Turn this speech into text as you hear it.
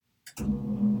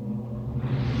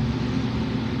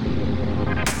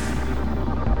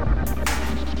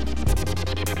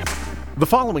The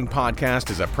following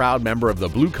podcast is a proud member of the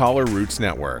Blue Collar Roots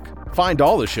Network. Find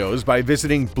all the shows by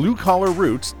visiting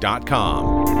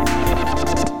bluecollarroots.com.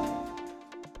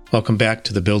 Welcome back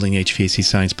to the Building HVAC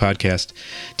Science Podcast.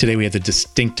 Today we have the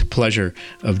distinct pleasure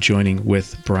of joining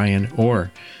with Brian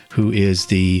Orr, who is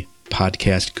the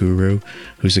podcast guru,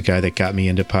 who's the guy that got me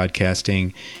into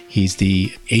podcasting. He's the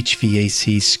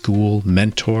HVAC school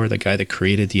mentor, the guy that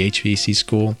created the HVAC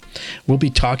school. We'll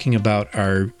be talking about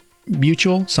our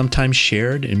mutual, sometimes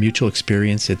shared, and mutual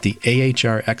experience at the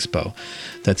AHR Expo.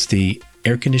 That's the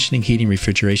Air Conditioning, Heating,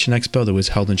 Refrigeration Expo that was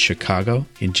held in Chicago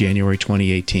in January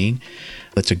 2018.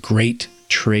 That's a great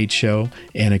trade show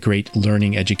and a great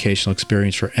learning educational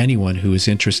experience for anyone who is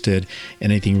interested in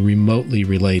anything remotely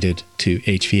related to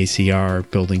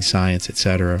HVACR, building science,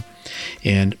 etc.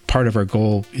 And part of our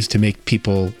goal is to make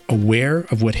people aware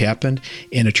of what happened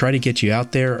and to try to get you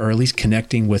out there or at least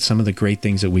connecting with some of the great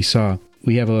things that we saw.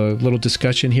 We have a little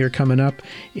discussion here coming up,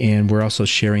 and we're also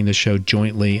sharing the show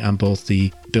jointly on both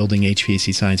the Building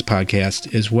HVAC Science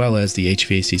podcast as well as the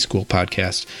HVAC School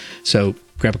podcast. So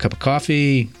grab a cup of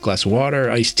coffee, glass of water,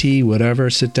 iced tea,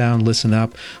 whatever, sit down, listen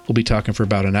up. We'll be talking for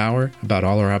about an hour about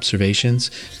all our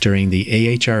observations during the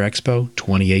AHR Expo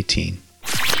 2018.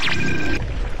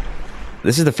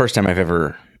 This is the first time I've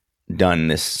ever done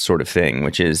this sort of thing,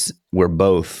 which is we're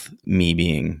both, me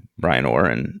being Brian Orr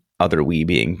and other we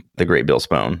being the great Bill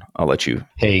Spohn. I'll let you.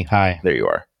 Hey, hi. There you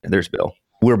are. There's Bill.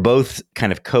 We're both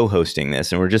kind of co-hosting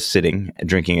this, and we're just sitting,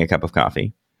 drinking a cup of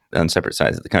coffee on separate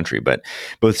sides of the country, but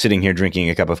both sitting here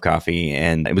drinking a cup of coffee.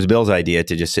 And it was Bill's idea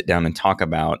to just sit down and talk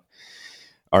about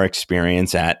our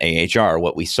experience at AHR,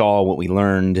 what we saw, what we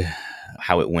learned,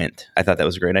 how it went. I thought that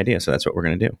was a great idea, so that's what we're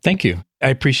going to do. Thank you. I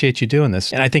appreciate you doing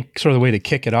this. And I think sort of the way to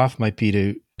kick it off might be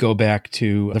to go back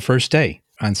to the first day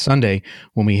on Sunday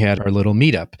when we had our little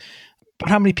meetup. But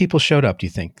how many people showed up, do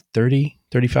you think? 30,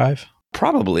 35?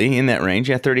 Probably in that range.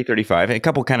 Yeah, 30, 35. A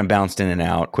couple kind of bounced in and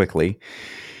out quickly.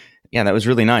 Yeah, that was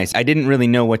really nice. I didn't really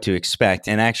know what to expect.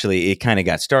 And actually, it kind of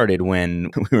got started when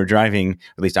we were driving,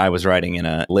 at least I was riding in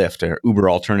a Lyft or Uber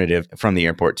alternative from the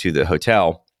airport to the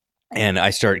hotel. And I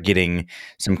start getting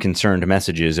some concerned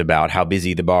messages about how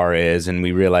busy the bar is. And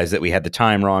we realized that we had the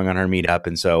time wrong on our meetup.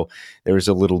 And so there was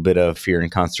a little bit of fear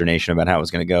and consternation about how it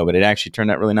was going to go. But it actually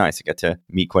turned out really nice. I got to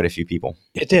meet quite a few people.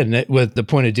 It did. And the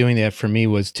point of doing that for me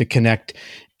was to connect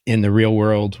in the real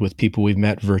world with people we've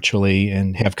met virtually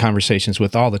and have conversations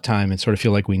with all the time and sort of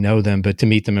feel like we know them, but to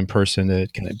meet them in person, to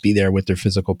kind of be there with their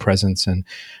physical presence. And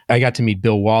I got to meet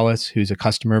Bill Wallace, who's a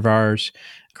customer of ours,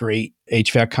 great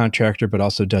HVAC contractor, but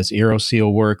also does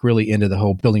AeroSeal work, really into the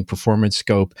whole building performance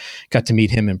scope. Got to meet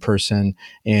him in person.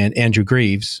 And Andrew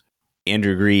Greaves.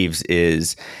 Andrew Greaves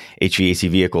is HVAC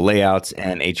vehicle layouts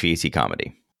and HVAC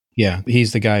comedy. Yeah,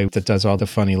 he's the guy that does all the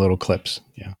funny little clips.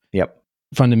 Yeah. Yep.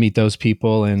 Fun to meet those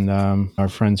people and our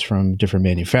friends from different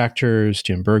manufacturers.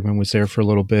 Jim Bergman was there for a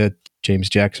little bit. James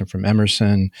Jackson from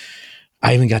Emerson.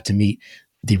 I even got to meet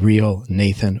the real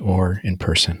Nathan Orr in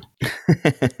person.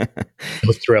 I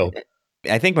was thrilled.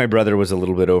 I think my brother was a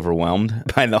little bit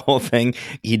overwhelmed by the whole thing.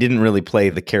 He didn't really play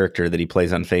the character that he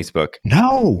plays on Facebook.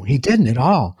 No, he didn't at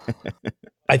all.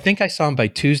 I think I saw him by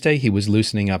Tuesday. He was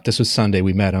loosening up. This was Sunday.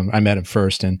 We met him. I met him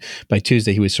first. And by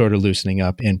Tuesday, he was sort of loosening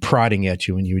up and prodding at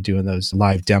you when you were doing those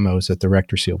live demos at the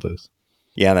RectorSeal booth.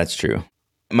 Yeah, that's true.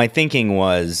 My thinking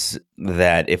was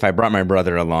that if I brought my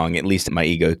brother along, at least my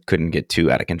ego couldn't get too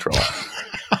out of control.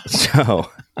 So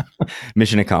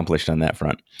mission accomplished on that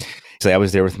front. So I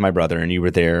was there with my brother and you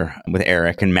were there with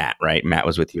Eric and Matt, right? Matt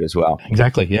was with you as well.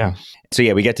 Exactly, yeah. So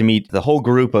yeah, we got to meet the whole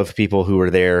group of people who were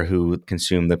there who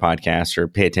consume the podcast or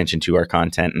pay attention to our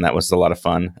content. And that was a lot of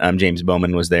fun. James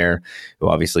Bowman was there, who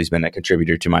obviously has been a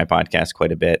contributor to my podcast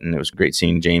quite a bit. And it was great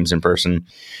seeing James in person.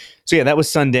 So yeah, that was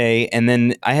Sunday. And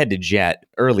then I had to jet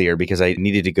earlier because I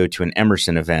needed to go to an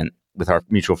Emerson event with our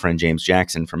mutual friend, James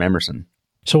Jackson from Emerson.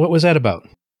 So what was that about?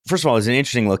 First of all, it was an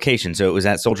interesting location. So it was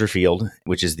at Soldier Field,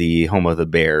 which is the home of the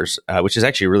Bears, which is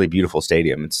actually a really beautiful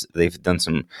stadium. They've done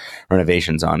some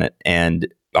renovations on it. And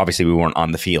obviously we weren't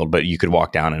on the field, but you could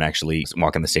walk down and actually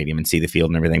walk in the stadium and see the field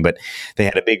and everything. But they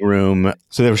had a big room.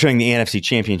 So they were showing the NFC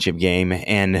Championship game.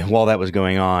 And while that was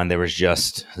going on, there was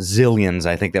just zillions,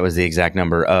 I think that was the exact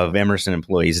number, of Emerson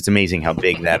employees. It's amazing how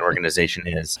big that organization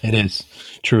is. It is,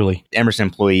 truly. Emerson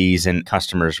employees and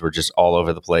customers were just all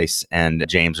over the place. And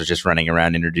James was just running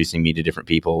around introducing me to different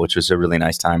people, which was a really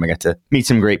nice time. I got to meet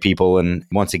some great people. And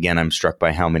once again, I'm struck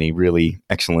by how many really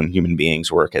excellent human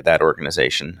beings work at that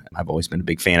organization. I've always been a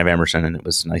big fan of Emerson, and it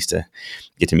was nice to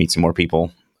get to meet some more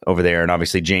people over there. And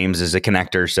obviously James is a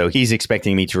connector, so he's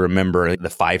expecting me to remember the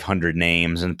 500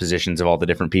 names and positions of all the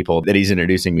different people that he's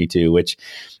introducing me to, which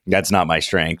that's not my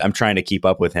strength. I'm trying to keep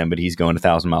up with him, but he's going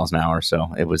 1,000 miles an hour. So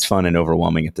it was fun and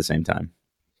overwhelming at the same time.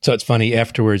 So it's funny,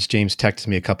 afterwards, James texted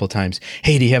me a couple of times,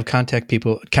 hey, do you have contact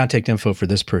info for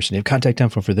this person? Do you have contact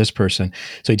info for this person?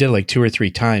 So he did it like 2 or 3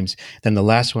 times. Then the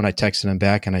last one, I texted him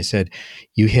back and I said,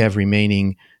 you have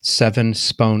remaining 7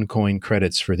 Spone coin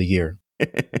credits for the year.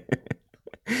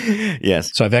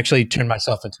 Yes. So I've actually turned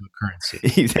myself into a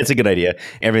currency. That's a good idea.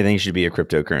 Everything should be a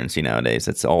cryptocurrency nowadays.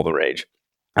 That's all the rage.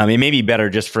 It may be better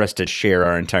just for us to share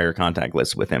our entire contact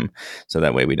list with him. So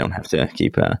that way we don't have to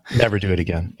keep... Never do it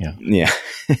again. Yeah. Yeah.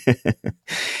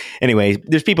 Anyway,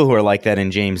 there's people who are like that,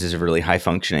 and James is a really high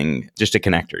functioning, just a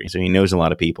connector. So he knows a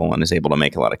lot of people and is able to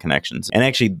make a lot of connections. And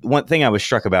actually, one thing I was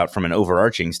struck about from an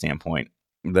overarching standpoint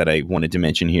that I wanted to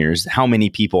mention here is how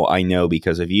many people I know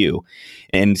because of you.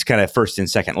 And it's kind of first and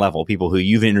second level, people who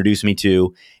you've introduced me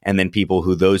to, and then people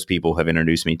who those people have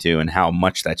introduced me to, and how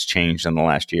much that's changed in the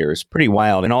last year is pretty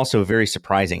wild, and also very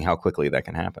surprising how quickly that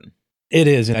can happen. It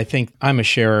is. And I think I'm a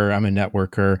sharer, I'm a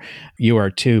networker, you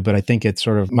are too, but I think it's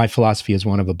sort of, my philosophy is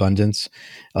one of abundance.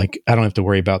 Like, I don't have to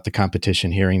worry about the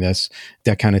competition hearing this,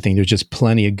 that kind of thing. There's just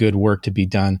plenty of good work to be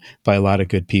done by a lot of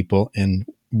good people. And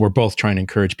we're both trying to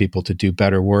encourage people to do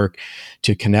better work,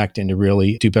 to connect, and to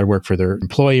really do better work for their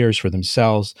employers, for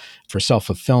themselves, for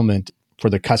self-fulfillment, for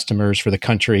their customers, for the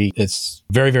country. It's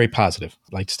very, very positive.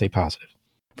 I like to stay positive.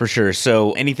 For sure.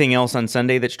 So anything else on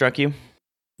Sunday that struck you?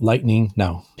 Lightning?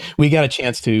 No. We got a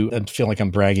chance to, I feel like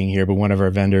I'm bragging here, but one of our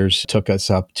vendors took us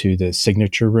up to the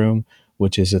signature room,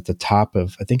 which is at the top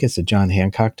of, I think it's the John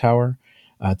Hancock Tower,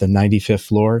 at the 95th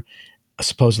floor.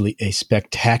 Supposedly a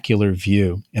spectacular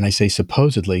view. And I say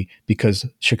supposedly because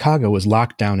Chicago was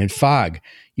locked down in fog.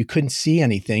 You couldn't see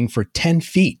anything for 10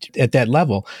 feet at that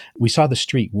level. We saw the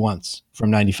street once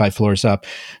from 95 floors up.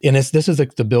 And this is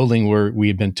the building where we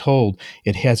had been told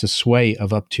it has a sway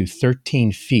of up to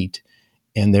 13 feet.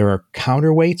 And there are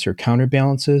counterweights or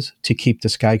counterbalances to keep the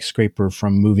skyscraper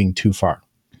from moving too far.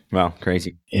 Wow,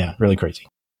 crazy. Yeah, really crazy.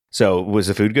 So was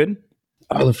the food good?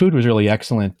 The food was really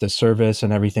excellent. The service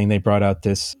and everything. They brought out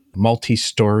this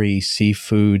multi-story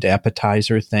seafood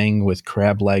appetizer thing with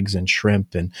crab legs and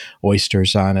shrimp and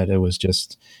oysters on it. It was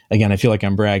just, again, I feel like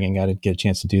I'm bragging. I didn't get a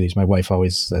chance to do these. My wife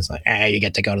always says, like, you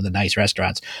get to go to the nice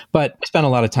restaurants. But I spent a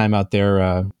lot of time out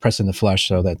there pressing the flesh,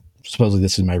 so that supposedly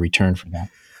this is my return for that.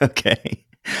 Okay.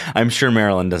 I'm sure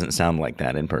Marilyn doesn't sound like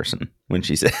that in person when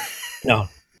she said... No,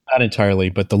 not entirely,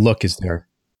 but the look is there.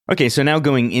 Okay, so now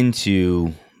going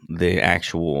into the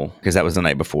actual, because that was the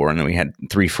night before, and then we had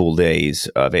 3 full days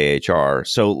of AHR.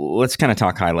 So let's kind of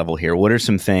talk high level here. What are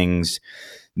some things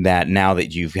that now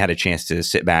that you've had a chance to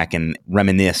sit back and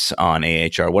reminisce on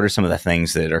AHR, what are some of the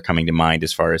things that are coming to mind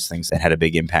as far as things that had a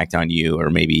big impact on you or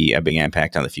maybe a big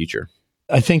impact on the future?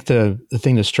 I think the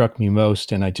thing that struck me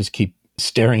most, and I just keep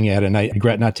staring at it, and I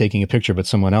regret not taking a picture, but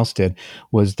someone else did,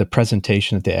 was the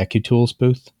presentation at the AccuTools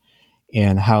booth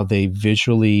and how they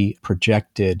visually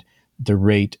projected the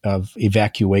rate of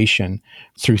evacuation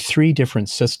through 3 different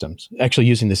systems, actually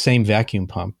using the same vacuum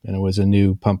pump, and it was a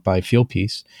new pump by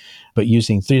Fieldpiece, but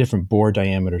using 3 different bore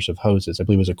diameters of hoses. I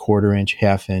believe it was a 1/4 inch,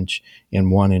 1/2 inch,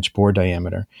 and 1 inch bore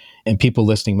diameter. And people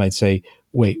listening might say,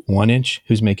 wait, 1 inch?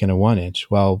 Who's making a 1 inch?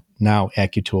 Well, now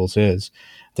AccuTools is.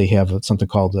 They have something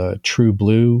called a True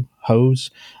Blue hose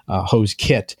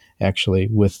kit, actually,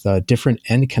 with different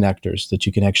end connectors that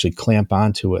you can actually clamp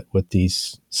onto it with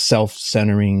these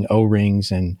self-centering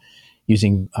O-rings and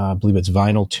using, I believe it's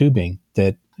vinyl tubing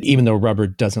that, even though rubber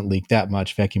doesn't leak that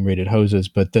much, vacuum-rated hoses,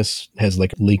 but this has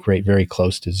like leak rate very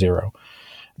close to 0.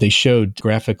 They showed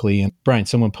graphically, and Brian,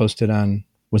 someone posted on,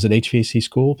 was it HVAC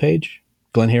School page?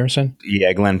 Glenn Harrison?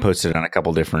 Yeah, Glenn posted on a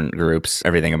couple different groups,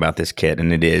 everything about this kit,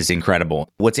 and it is incredible.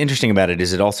 What's interesting about it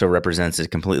is it also represents a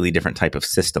completely different type of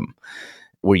system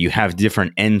where you have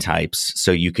different end types.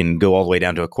 So you can go all the way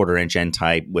down to a 1/4 inch end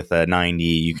type with a 90.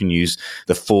 You can use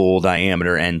the full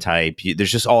diameter end type.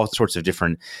 There's just all sorts of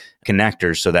different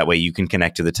connectors. So that way you can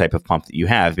connect to the type of pump that you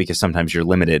have, because sometimes you're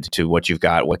limited to what you've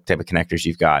got, what type of connectors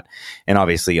you've got. And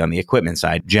obviously on the equipment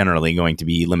side, generally going to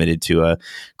be limited to a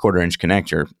 1/4 inch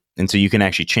connector. And so you can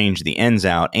actually change the ends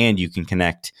out, and you can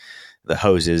connect the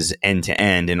hoses end to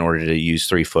end in order to use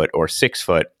 3 foot or 6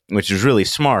 foot, which is really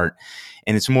smart.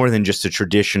 And it's more than just the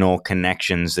traditional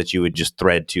connections that you would just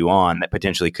thread 2 on that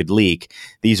potentially could leak.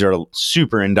 These are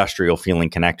super industrial feeling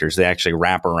connectors. They actually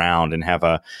wrap around and have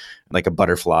a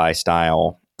butterfly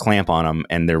style clamp on them.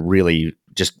 And they're really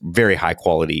just very high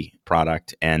quality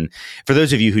product. And for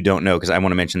those of you who don't know, because I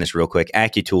want to mention this real quick,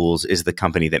 AccuTools is the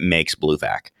company that makes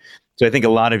BlueVac. So I think a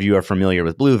lot of you are familiar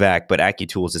with BlueVac, but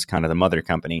AccuTools is kind of the mother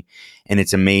company. And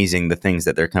it's amazing the things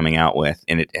that they're coming out with.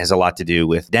 And it has a lot to do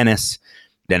with Dennis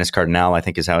Cardinal, I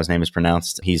think is how his name is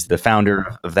pronounced. He's the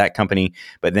founder of that company,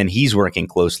 but then he's working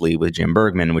closely with Jim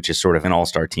Bergman, which is sort of an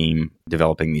all-star team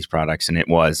developing these products. And it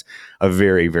was a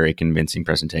very, very convincing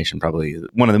presentation, probably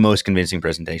one of the most convincing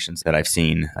presentations that I've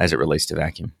seen as it relates to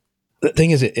vacuum. The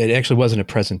thing is, it actually wasn't a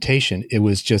presentation. It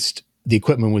was just the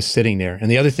equipment was sitting there. And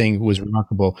the other thing was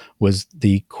remarkable was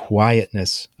the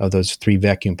quietness of those 3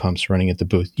 vacuum pumps running at the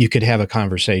booth. You could have a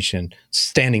conversation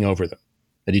standing over them.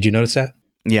 Did you notice that?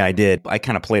 Yeah, I did. I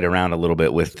kind of played around a little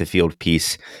bit with the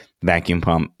Fieldpiece vacuum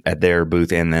pump at their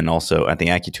booth and then also at the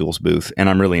AccuTools booth. And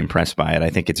I'm really impressed by it. I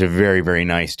think it's a very, very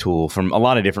nice tool from a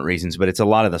lot of different reasons, but it's a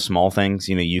lot of the small things.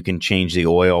 You know, you can change the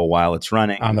oil while it's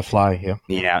running. On the fly, yeah.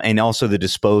 Yeah. And also the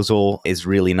disposal is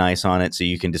really nice on it. So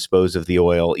you can dispose of the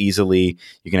oil easily.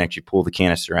 You can actually pull the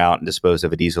canister out and dispose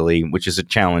of it easily, which is a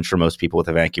challenge for most people with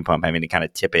a vacuum pump, having to kind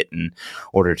of tip it in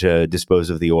order to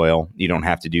dispose of the oil. You don't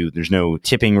have to there's no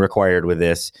tipping required with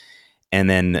this. And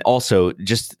then also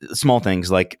just small things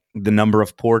like the number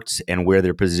of ports and where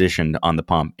they're positioned on the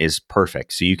pump is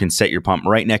perfect. So you can set your pump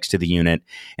right next to the unit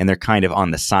and they're kind of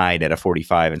on the side at a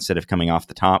 45 instead of coming off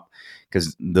the top.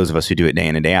 Because those of us who do it day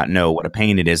in and day out know what a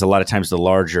pain it is. A lot of times the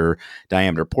larger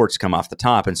diameter ports come off the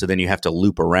top. And so then you have to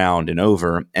loop around and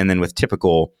over. And then with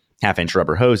typical 1/2-inch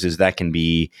rubber hoses, that can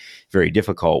be very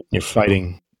difficult. You're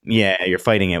fighting. Yeah, you're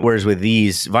fighting it. Whereas with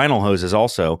these vinyl hoses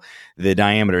also, the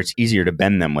diameter, it's easier to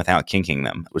bend them without kinking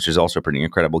them, which is also pretty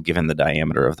incredible given the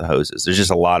diameter of the hoses. There's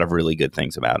just a lot of really good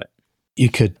things about it.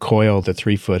 You could coil the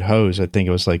 3-foot hose. I think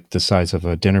it was like the size of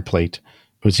a dinner plate.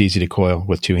 It was easy to coil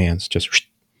with 2 hands. Just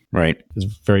right. It was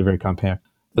very, very compact.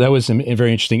 But that was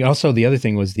very interesting. Also, the other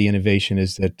thing was the innovation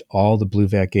is that all the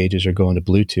BlueVac gauges are going to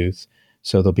Bluetooth.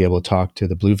 So they'll be able to talk to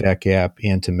the BlueVac app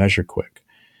and to MeasureQuick.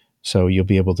 So you'll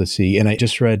be able to see, and I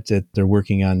just read that they're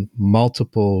working on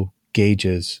multiple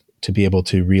gauges to be able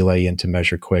to relay into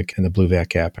MeasureQuick and the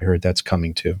BlueVac app. I heard that's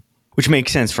coming too. Which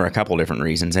makes sense for a couple different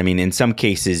reasons. I mean, in some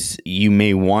cases, you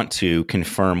may want to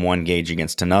confirm one gauge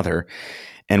against another.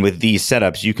 And with these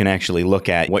setups, you can actually look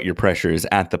at what your pressure is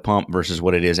at the pump versus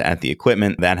what it is at the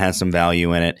equipment. That has some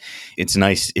value in it. It's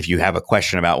nice if you have a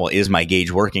question about, well, is my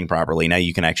gauge working properly? Now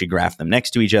you can actually graph them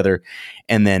next to each other.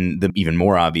 And then the even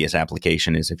more obvious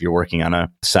application is if you're working on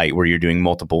a site where you're doing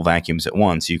multiple vacuums at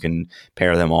once, you can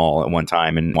pair them all at one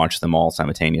time and watch them all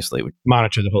simultaneously.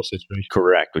 Monitor the whole situation.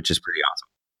 Correct, which is pretty awesome.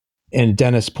 And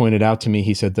Dennis pointed out to me,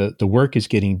 he said the work is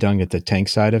getting done at the tank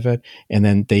side of it. And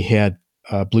then they had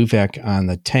a BlueVac on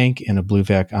the tank and a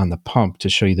BlueVac on the pump to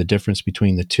show you the difference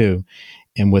between the two.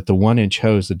 And with the 1-inch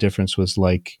hose, the difference was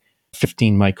like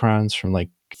 15 microns from like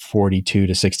 42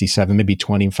 to 67, maybe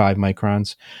 25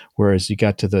 microns. Whereas you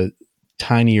got to the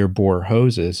tinier bore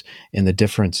hoses and the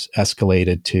difference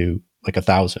escalated to like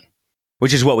 1,000.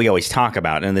 Which is what we always talk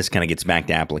about. And this kind of gets back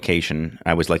to application.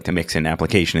 I always like to mix in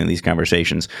application in these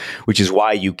conversations, which is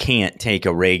why you can't take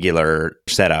a regular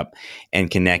setup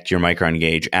and connect your micron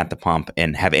gauge at the pump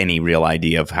and have any real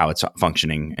idea of how it's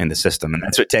functioning in the system. And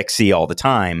that's what techs see all the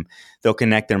time. They'll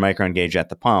connect their micron gauge at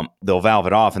the pump, they'll valve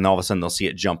it off, and all of a sudden they'll see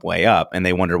it jump way up and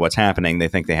they wonder what's happening. They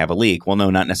think they have a leak. Well, no,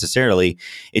 not necessarily.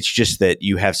 It's just that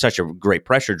you have such a great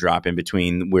pressure drop in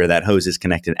between where that hose is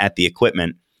connected at the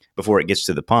equipment before it gets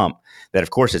to the pump, that of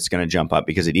course it's going to jump up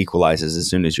because it equalizes as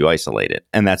soon as you isolate it.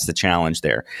 And that's the challenge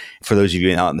there. For those of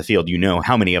you out in the field, you know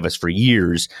how many of us for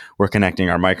years were connecting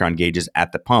our micron gauges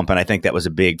at the pump. And I think that was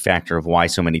a big factor of why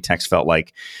so many techs felt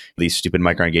like these stupid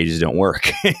micron gauges don't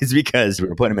work. It's because we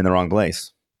were putting them in the wrong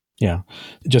place. Yeah,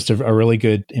 just a really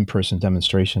good in-person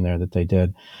demonstration there that they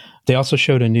did. They also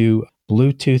showed a new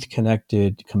Bluetooth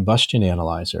connected combustion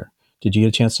analyzer. Did you get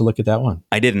a chance to look at that one?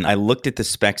 I didn't. I looked at the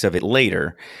specs of it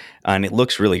later, and it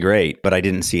looks really great, but I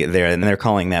didn't see it there. And they're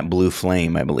calling that Blue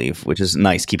Flame, I believe, which is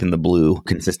nice, keeping the blue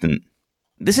consistent.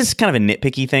 This is kind of a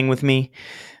nitpicky thing with me,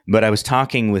 but I was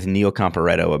talking with Neil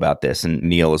Comparetto about this, and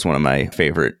Neil is one of my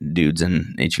favorite dudes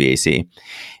in HVAC.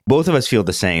 Both of us feel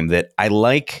the same, that I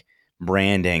like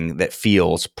branding that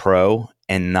feels pro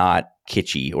and not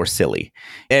kitschy or silly.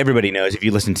 Everybody knows, if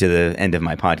you listen to the end of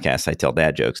my podcast, I tell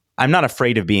dad jokes. I'm not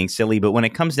afraid of being silly, but when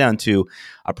it comes down to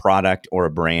a product or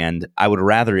a brand, I would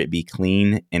rather it be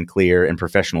clean and clear and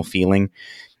professional feeling.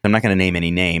 I'm not going to name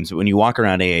any names, but when you walk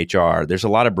around AHR, there's a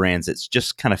lot of brands that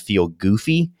just kind of feel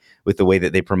goofy with the way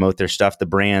that they promote their stuff. The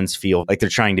brands feel like they're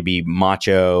trying to be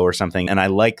macho or something. And I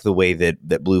like the way that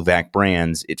BlueVac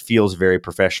brands, it feels very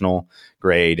professional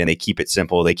grade, and they keep it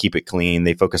simple. They keep it clean.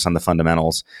 They focus on the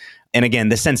fundamentals. And again,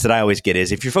 the sense that I always get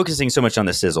is if you're focusing so much on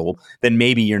the sizzle, then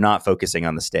maybe you're not focusing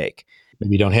on the steak.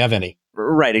 maybe don't have any.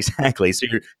 Right, exactly. So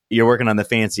you're working on the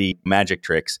fancy magic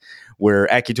tricks, where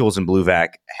AccuTools and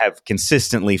BlueVac have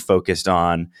consistently focused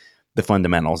on the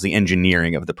fundamentals, the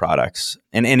engineering of the products.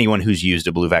 And anyone who's used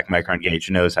a BlueVac micron gauge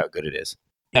knows how good it is.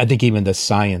 I think even the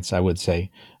science, I would say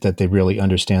that they really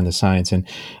understand the science. And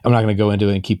I'm not going to go into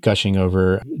it and keep gushing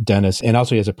over Dennis. And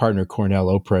also he has a partner, Cornell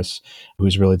Opris,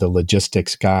 who's really the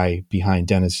logistics guy behind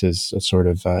Dennis's sort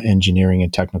of engineering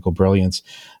and technical brilliance.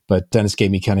 But Dennis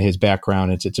gave me kind of his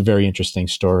background. It's a very interesting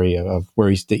story of where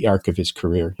he's the arc of his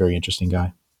career. Very interesting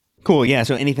guy. Cool. Yeah.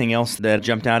 So anything else that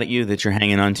jumped out at you that you're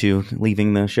hanging on to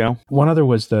leaving the show? One other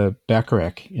was the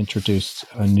Bacharach introduced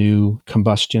a new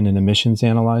combustion and emissions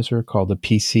analyzer called the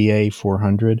PCA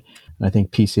 400. And I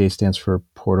think PCA stands for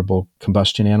Portable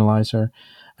Combustion Analyzer.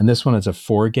 And this one is a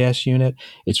 4-gas unit.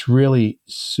 It's really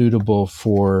suitable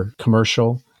for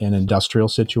commercial and industrial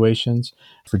situations,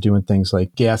 for doing things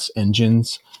like gas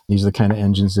engines. These are the kind of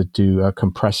engines that do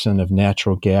compression of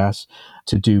natural gas,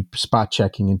 to do spot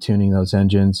checking and tuning those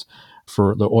engines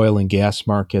for the oil and gas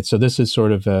market. So this is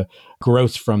sort of a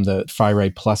growth from the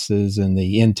Fire-Rite Pluses and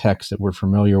the Intex that we're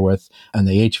familiar with on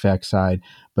the HVAC side,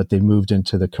 but they moved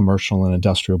into the commercial and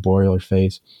industrial boiler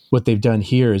phase. What they've done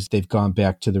here is they've gone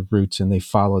back to the roots and they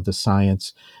followed the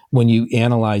science. When you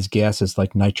analyze gases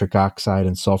like nitric oxide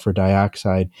and sulfur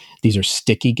dioxide, these are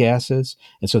sticky gases.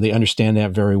 And so they understand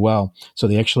that very well. So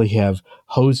they actually have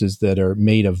hoses that are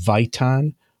made of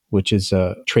Viton, which is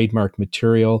a trademark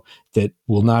material that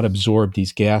will not absorb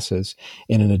these gases.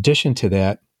 And in addition to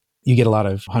that, you get a lot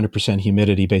of 100%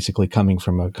 humidity basically coming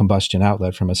from a combustion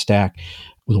outlet, from a stack.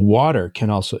 The water can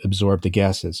also absorb the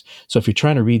gases. So if you're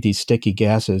trying to read these sticky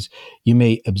gases, you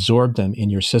may absorb them in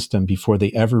your system before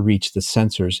they ever reach the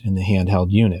sensors in the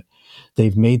handheld unit.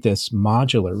 They've made this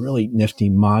modular, really nifty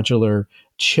modular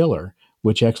chiller,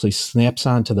 which actually snaps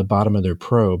onto the bottom of their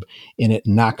probe and it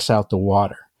knocks out the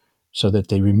water, so that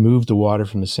they remove the water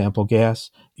from the sample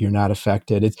gas. You're not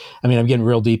affected. I'm getting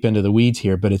real deep into the weeds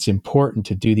here, but it's important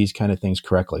to do these kind of things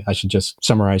correctly. I should just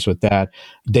summarize with that.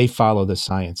 They follow the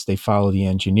science, they follow the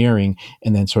engineering,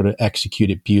 and then sort of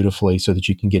execute it beautifully so that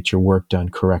you can get your work done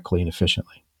correctly and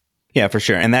efficiently. Yeah, for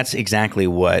sure. And that's exactly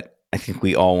what I think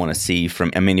we all want to see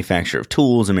from a manufacturer of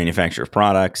tools, a manufacturer of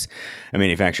products, a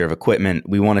manufacturer of equipment.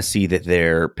 We want to see that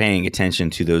they're paying attention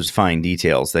to those fine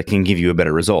details that can give you a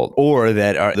better result, or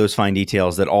that are those fine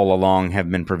details that all along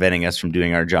have been preventing us from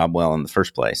doing our job well in the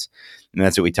first place. And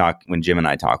that's what we talk when Jim and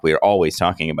I talk. We are always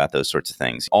talking about those sorts of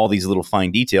things, all these little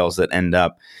fine details that end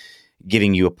up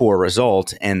giving you a poor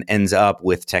result and ends up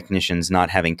with technicians not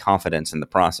having confidence in the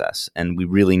process. And we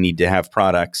really need to have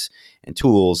products and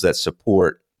tools that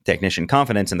support technician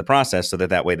confidence in the process, so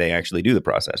that way they actually do the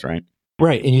process, right?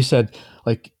 Right. And you said,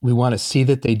 we want to see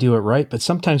that they do it right, but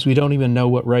sometimes we don't even know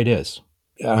what right is.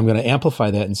 I'm going to amplify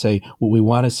that and say what we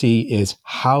want to see is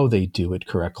how they do it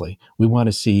correctly. We want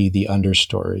to see the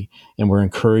understory, and we're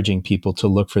encouraging people to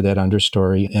look for that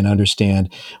understory and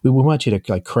understand. We want you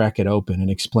to crack it open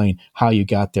and explain how you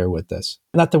got there with this.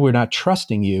 Not that we're not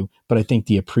trusting you, but I think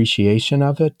the appreciation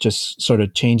of it just sort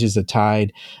of changes the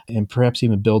tide and perhaps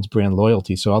even builds brand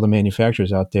loyalty. So all the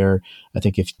manufacturers out there, I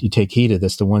think if you take heed of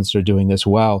this, the ones that are doing this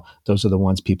well, those are the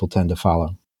ones people tend to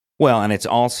follow. Well, and it's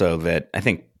also that I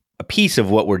think a piece of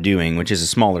what we're doing, which is a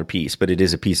smaller piece, but it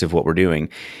is a piece of what we're doing,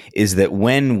 is that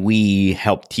when we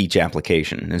help teach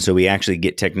application, and so we actually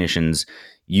get technicians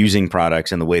using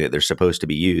products in the way that they're supposed to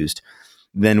be used,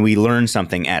 then we learn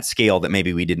something at scale that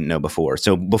maybe we didn't know before.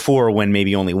 So before, when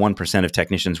maybe only 1% of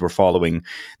technicians were following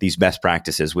these best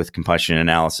practices with combustion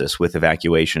analysis, with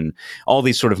evacuation, all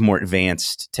these sort of more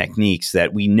advanced techniques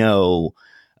that we know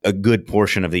a good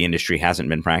portion of the industry hasn't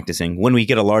been practicing. When we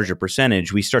get a larger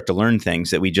percentage, we start to learn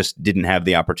things that we just didn't have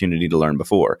the opportunity to learn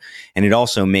before. And it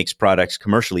also makes products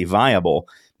commercially viable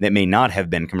that may not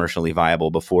have been commercially viable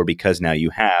before, because now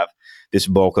you have this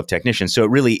bulk of technicians. So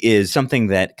it really is something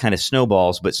that kind of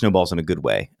snowballs, but snowballs in a good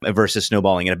way, versus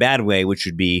snowballing in a bad way, which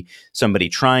would be somebody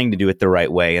trying to do it the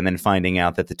right way and then finding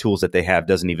out that the tools that they have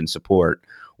doesn't even support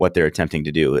what they're attempting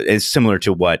to do. It's similar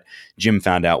to what Jim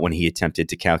found out when he attempted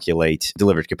to calculate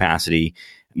delivered capacity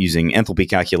using enthalpy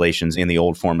calculations in the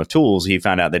old form of tools. He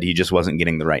found out that he just wasn't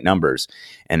getting the right numbers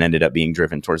and ended up being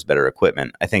driven towards better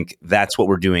equipment. I think that's what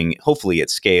we're doing, hopefully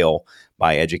at scale,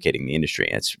 by educating the industry.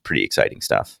 It's pretty exciting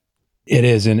stuff. It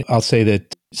is. And I'll say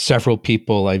that several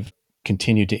people I've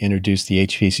continued to introduce the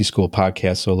HVAC School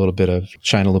podcast, so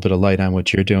shine a little bit of light on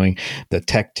what you're doing, the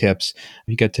tech tips.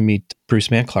 You got to meet Bruce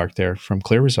Manclark there from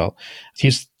ClearResult.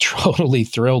 He's totally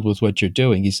thrilled with what you're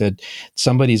doing. He said,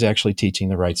 somebody's actually teaching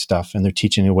the right stuff, and they're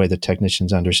teaching in a way that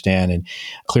technicians understand. And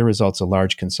ClearResult's a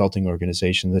large consulting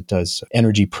organization that does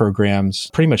energy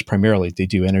programs, pretty much primarily they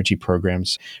do energy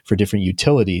programs for different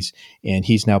utilities. And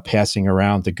he's now passing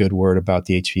around the good word about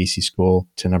the HVAC school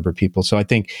to a number of people. So I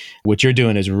think what you're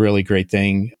doing is a really great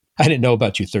thing. I didn't know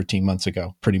about you 13 months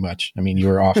ago, pretty much. I mean, you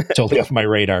were totally off my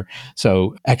radar.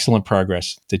 So excellent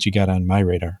progress that you got on my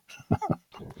radar.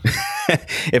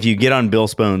 If you get on Bill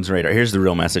Spone's radar, here's the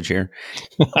real message here.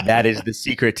 That is the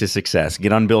secret to success.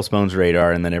 Get on Bill Spone's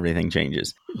radar and then everything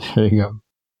changes. There you go.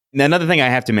 Now, another thing I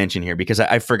have to mention here, because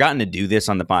I've forgotten to do this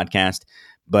on the podcast,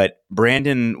 but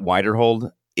Brandon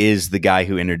Weiderhold is the guy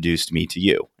who introduced me to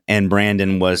you. And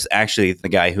Brandon was actually the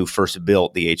guy who first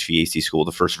built the HVAC school,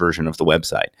 the first version of the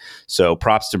website. So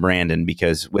props to Brandon,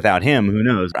 because without him, who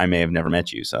knows, I may have never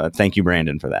met you. So thank you,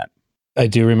 Brandon, for that. I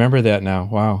do remember that now.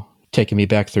 Wow. Taking me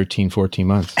back 13, 14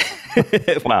 months.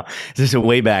 Wow. This is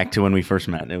way back to when we first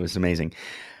met. It was amazing.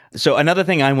 So another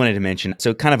thing I wanted to mention,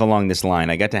 so kind of along this line,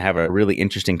 I got to have a really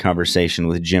interesting conversation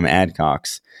with Jim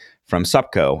Adcox from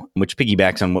Supco, which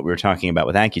piggybacks on what we were talking about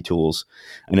with AccuTools.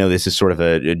 I know this is sort of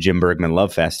a Jim Bergman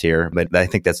love fest here, but I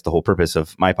think that's the whole purpose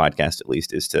of my podcast, at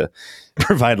least, is to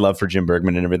provide love for Jim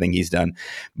Bergman and everything he's done.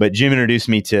 But Jim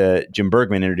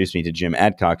Bergman introduced me to Jim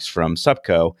Adcox from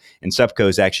Supco, and Supco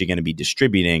is actually going to be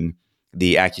distributing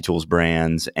the AccuTools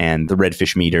brands and the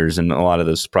Redfish meters and a lot of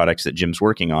those products that Jim's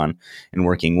working on and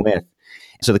working with.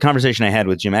 So the conversation I had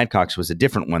with Jim Adcox was a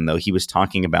different one, though. He was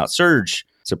talking about surge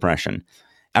suppression.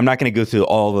 I'm not going to go through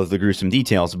all of the gruesome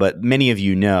details, but many of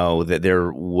you know that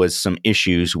there was some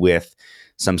issues with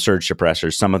some surge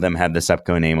suppressors. Some of them had the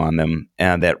Supco name on them,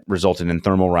 and that resulted in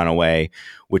thermal runaway,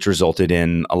 which resulted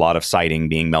in a lot of siding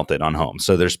being melted on homes.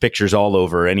 So there's pictures all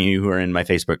over. Any of you who are in my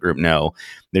Facebook group know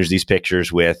there's these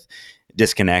pictures with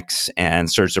disconnects and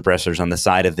surge suppressors on the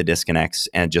side of the disconnects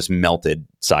and just melted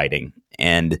siding.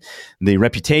 And the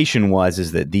reputation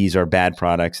is that these are bad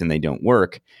products and they don't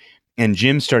work. And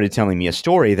Jim started telling me a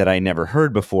story that I never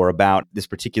heard before about this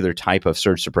particular type of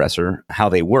surge suppressor, how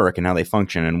they work and how they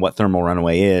function and what thermal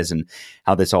runaway is and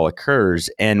how this all occurs.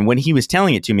 And when he was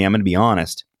telling it to me, I'm going to be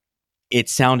honest, it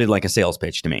sounded like a sales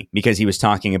pitch to me, because he was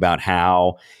talking about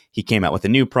how he came out with a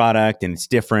new product and it's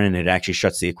different. And it actually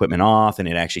shuts the equipment off, and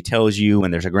it actually tells you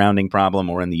when there's a grounding problem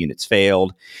or when the unit's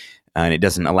failed. And it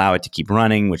doesn't allow it to keep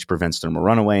running, which prevents thermal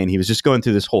runaway. And he was just going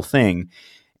through this whole thing.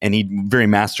 And he very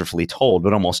masterfully told,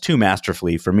 but almost too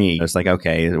masterfully for me. It's like,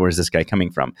 okay, where's this guy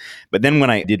coming from? But then when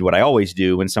I did what I always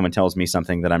do when someone tells me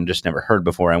something that I'm just never heard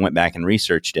before, I went back and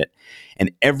researched it.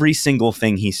 And every single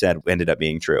thing he said ended up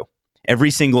being true. Every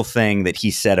single thing that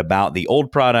he said about the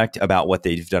old product, about what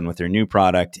they've done with their new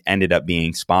product, ended up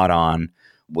being spot on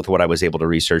with what I was able to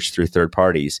research through third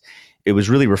parties. It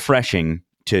was really refreshing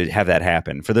to have that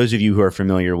happen. For those of you who are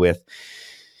familiar with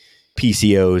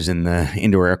PCOs in the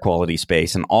indoor air quality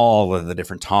space and all of the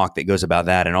different talk that goes about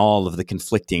that and all of the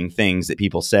conflicting things that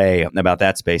people say about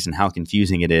that space and how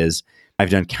confusing it is, I've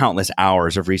done countless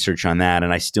hours of research on that,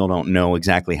 and I still don't know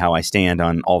exactly how I stand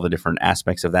on all the different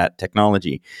aspects of that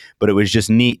technology. But it was just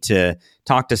neat to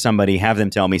talk to somebody, have them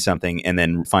tell me something, and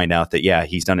then find out that, yeah,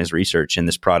 he's done his research in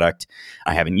this product.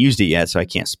 I haven't used it yet, so I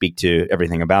can't speak to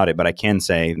everything about it, but I can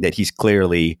say that he's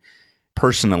clearly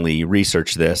personally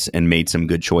researched this and made some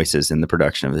good choices in the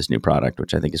production of this new product,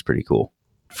 which I think is pretty cool.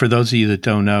 For those of you that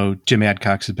don't know, Jim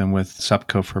Adcox has been with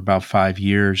Supco for about 5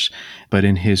 years, but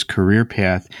in his career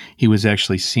path, he was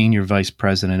actually senior vice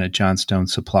president at Johnstone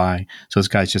Supply. So this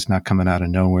guy's just not coming out of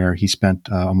nowhere. He spent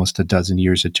almost a dozen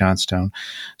years at Johnstone.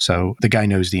 So the guy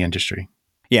knows the industry.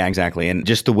 Yeah, exactly. And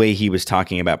just the way he was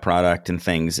talking about product and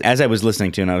things, as I was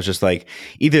listening to him, I was just like,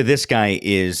 either this guy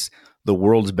is the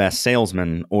world's best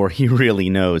salesman, or he really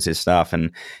knows his stuff. And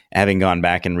having gone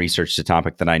back and researched a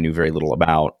topic that I knew very little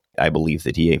about, I believe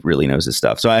that he really knows his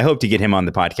stuff. So I hope to get him on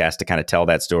the podcast to kind of tell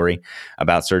that story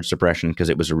about surge suppression, because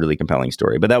it was a really compelling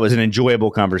story. But that was an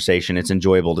enjoyable conversation. It's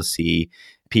enjoyable to see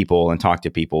people and talk to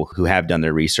people who have done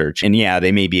their research. And yeah,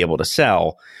 they may be able to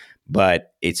sell,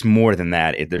 but it's more than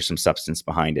that. There's some substance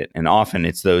behind it. And often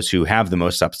it's those who have the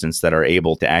most substance that are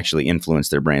able to actually influence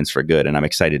their brands for good. And I'm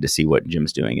excited to see what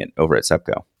Jim's doing over at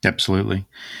Supco. Absolutely.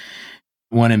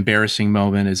 One embarrassing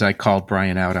moment is I called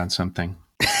Brian out on something.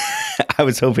 I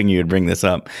was hoping you would bring this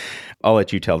up. I'll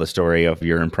let you tell the story of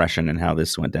your impression and how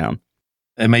this went down.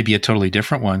 It may be a totally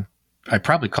different one. I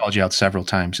probably called you out several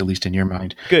times, at least in your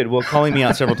mind. Good. Well, calling me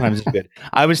out several times is good.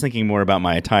 I was thinking more about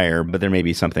my attire, but there may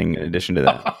be something in addition to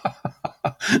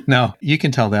that. No, you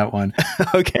can tell that one.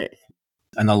 Okay.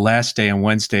 On the last day, on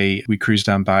Wednesday, we cruised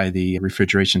on by the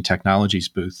Refrigeration Technologies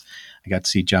booth. I got to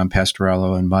see John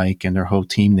Pastorello and Mike and their whole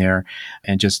team there,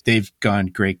 and just they've gone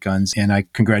great guns. And I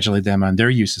congratulate them on their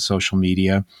use of social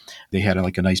media. They had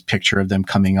a nice picture of them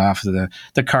coming off of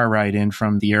the car ride in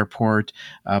from the airport,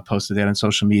 posted that on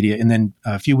social media. And then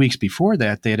a few weeks before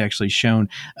that, they had actually shown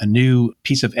a new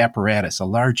piece of apparatus, a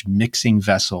large mixing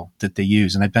vessel that they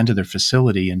use. And I've been to their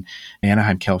facility in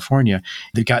Anaheim, California.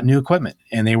 They've got new equipment,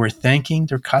 and they were thanking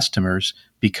their customers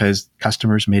because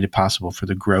customers made it possible for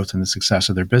the growth and the success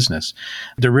of their business.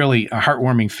 They're really a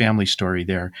heartwarming family story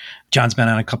there. John's been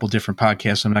on a couple different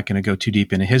podcasts. I'm not going to go too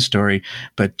deep into his story,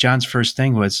 but John's first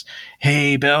thing was,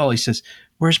 "Hey, Bill," he says,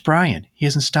 "where's Brian? He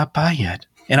hasn't stopped by yet."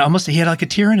 And he had like a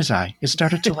tear in his eye. It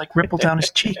started to ripple down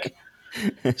his cheek.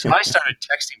 So I started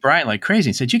texting Brian like crazy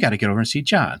and said, "You got to get over and see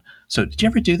John." So did you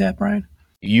ever do that, Brian?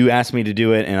 You asked me to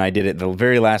do it, and I did it the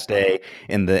very last day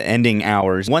in the ending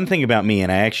hours. One thing about me,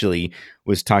 and I actually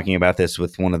was talking about this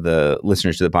with one of the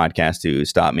listeners to the podcast who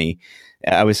stopped me.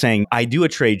 I was saying I do a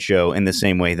trade show in the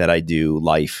same way that I do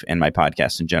life and my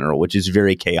podcast in general, which is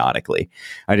very chaotically.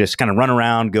 I just kind of run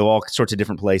around, go all sorts of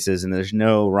different places, and there's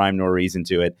no rhyme nor reason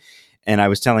to it. And I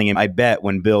was telling him, I bet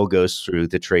when Bill goes through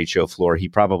the trade show floor, he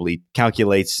probably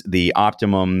calculates the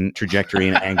optimum trajectory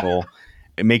and angle,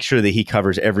 make sure that he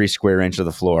covers every square inch of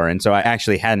the floor. And so I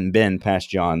actually hadn't been past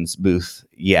John's booth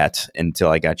yet until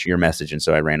I got your message. And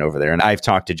so I ran over there. And I've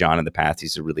talked to John in the past.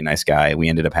 He's a really nice guy. We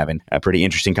ended up having a pretty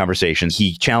interesting conversation.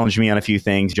 He challenged me on a few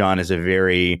things. John is a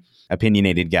very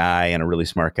opinionated guy and a really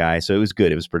smart guy. So it was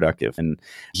good. It was productive. And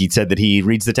he said that he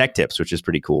reads the tech tips, which is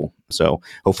pretty cool. So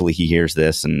hopefully he hears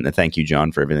this. And thank you,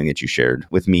 John, for everything that you shared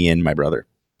with me and my brother.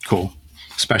 Cool.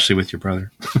 Especially with your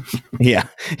brother. Yeah,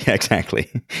 exactly.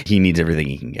 He needs everything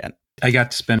he can get. I got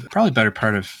to spend probably better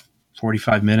part of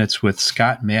 45 minutes with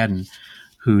Scott Madden,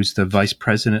 who's the vice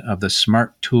president of the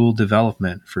Smart Tool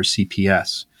Development for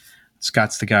CPS.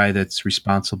 Scott's the guy that's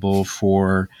responsible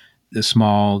for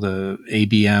the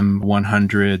ABM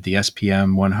 100, the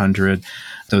SPM 100,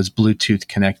 those Bluetooth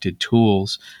connected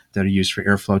tools that are used for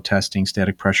airflow testing,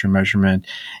 static pressure measurement,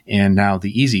 and now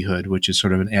the EasyHood, which is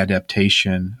sort of an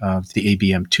adaptation of the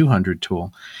ABM 200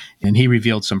 tool. And he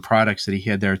revealed some products that he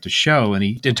had there at the show, and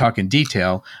he didn't talk in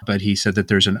detail, but he said that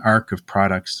there's an arc of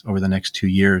products over the next 2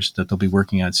 years that they'll be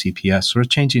working on CPS, sort of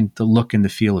changing the look and the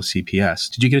feel of CPS.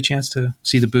 Did you get a chance to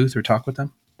see the booth or talk with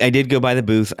them? I did go by the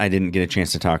booth. I didn't get a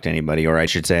chance to talk to anybody, or I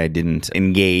should say I didn't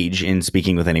engage in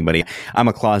speaking with anybody. I'm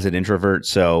a closet introvert,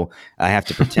 so I have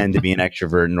to pretend to be an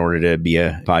extrovert in order to be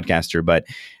a podcaster. But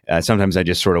sometimes I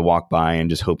just sort of walk by and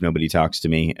just hope nobody talks to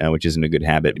me, which isn't a good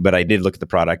habit. But I did look at the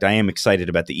product. I am excited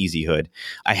about the EasyHood.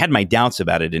 I had my doubts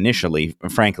about it initially,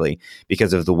 frankly,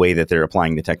 because of the way that they're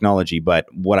applying the technology. But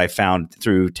what I found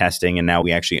through testing, and now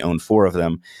we actually own 4 of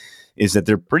them, is that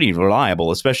they're pretty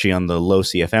reliable, especially on the low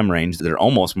CFM range. They're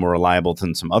almost more reliable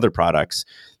than some other products.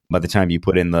 By the time you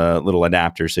put in the little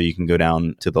adapter so you can go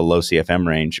down to the low CFM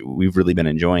range, we've really been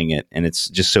enjoying it. And it's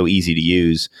just so easy to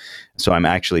use. So I'm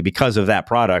actually, because of that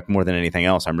product, more than anything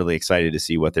else, I'm really excited to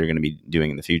see what they're going to be doing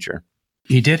in the future.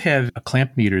 He did have a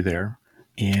clamp meter there,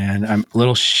 and I'm a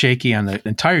little shaky on the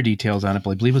entire details on it,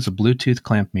 but I believe it was a Bluetooth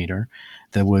clamp meter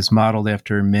that was modeled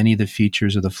after many of the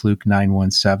features of the Fluke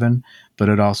 917, but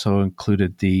it also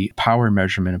included the power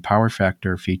measurement and power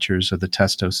factor features of the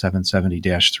Testo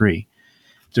 770-3.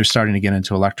 They're starting to get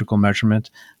into electrical measurement,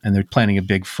 and they're planting a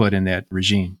big foot in that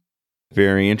regime.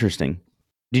 Very interesting.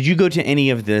 Did you go to any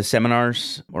of the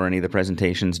seminars or any of the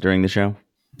presentations during the show?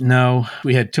 No,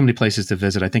 we had too many places to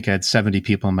visit. I think I had 70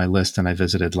 people on my list, and I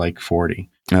visited like 40.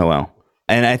 Oh, wow.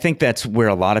 And I think that's where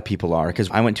a lot of people are, because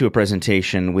I went to a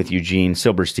presentation with Eugene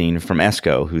Silberstein from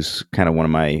ESCO, who's kind of one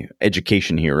of my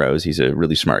education heroes. He's a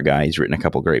really smart guy. He's written a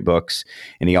couple great books,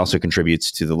 and he also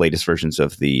contributes to the latest versions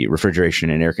of the Refrigeration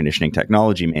and Air Conditioning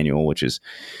Technology Manual, which is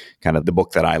kind of the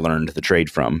book that I learned the trade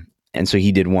from. And so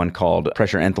he did one called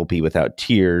Pressure Enthalpy Without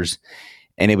Tears,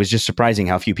 and it was just surprising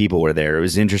how few people were there. It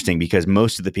was interesting because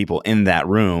most of the people in that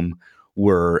room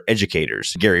were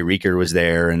educators. Gary Rieker was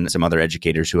there, and some other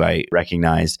educators who I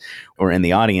recognized were in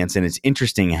the audience. And it's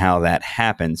interesting how that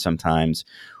happens sometimes,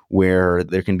 where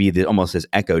there can be almost this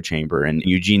echo chamber. And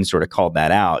Eugene sort of called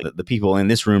that out. The people in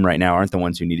this room right now aren't the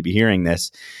ones who need to be hearing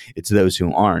this. It's those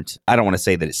who aren't. I don't want to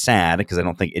say that it's sad, because I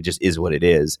don't think it just is what it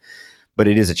is, but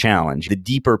it is a challenge. The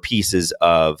deeper pieces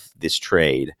of this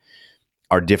trade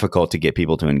are difficult to get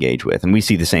people to engage with. And we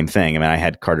see the same thing. I mean, I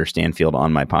had Carter Stanfield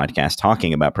on my podcast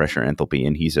talking about pressure enthalpy,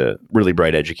 and he's a really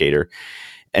bright educator.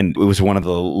 And it was one of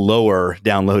the lower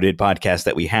downloaded podcasts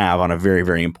that we have on a very,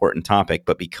 very important topic.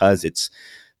 But because it's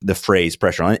the phrase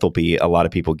pressure enthalpy, a lot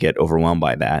of people get overwhelmed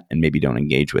by that and maybe don't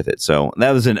engage with it. So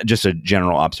that was just a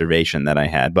general observation that I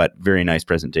had, but very nice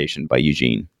presentation by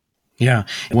Eugene. Yeah.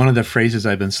 One of the phrases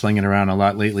I've been slinging around a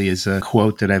lot lately is a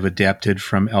quote that I've adapted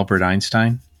from Albert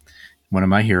Einstein, one of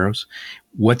my heroes.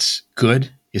 What's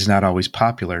good is not always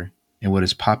popular, and what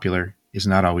is popular is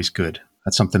not always good.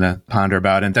 That's something to ponder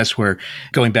about. And that's where,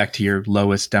 going back to your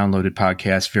lowest downloaded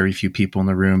podcast, very few people in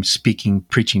the room speaking,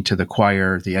 preaching to the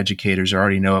choir. The educators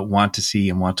already know it, want to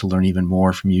see and want to learn even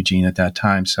more from Eugene at that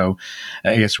time. So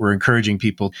I guess we're encouraging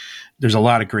people. There's a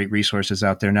lot of great resources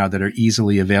out there now that are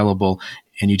easily available,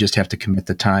 and you just have to commit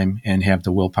the time and have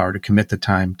the willpower to commit the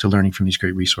time to learning from these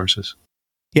great resources.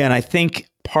 Yeah, and I think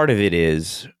part of it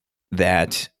is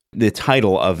that the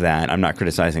title of that, I'm not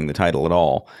criticizing the title at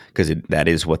all, because that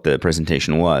is what the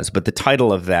presentation was, but the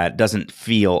title of that doesn't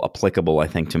feel applicable, I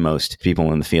think, to most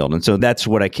people in the field. And so that's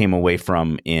what I came away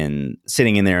from in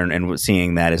sitting in there and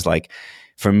seeing that is like,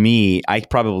 for me, I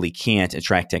probably can't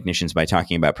attract technicians by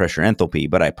talking about pressure enthalpy,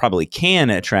 but I probably can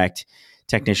attract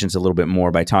technicians a little bit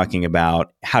more by talking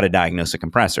about how to diagnose a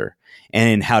compressor.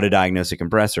 And how to diagnose a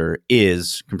compressor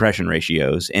is compression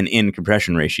ratios, and in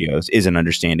compression ratios is an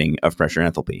understanding of pressure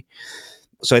enthalpy.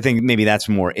 So I think maybe that's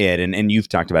more it. And you've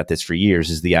talked about this for years,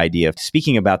 is the idea of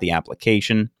speaking about the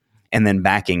application and then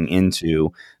backing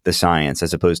into the science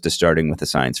as opposed to starting with the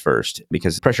science first.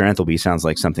 Because pressure enthalpy sounds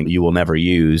like something you will never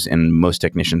use, and most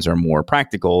technicians are more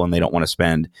practical and they don't want to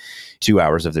spend 2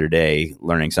 hours of their day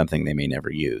learning something they may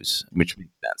never use, which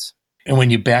makes sense. And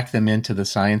when you back them into the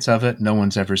science of it, no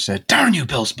one's ever said, "Darn you,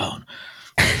 Bill Spohn."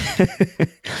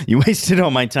 You wasted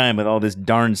all my time with all this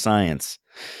darn science.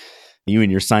 You and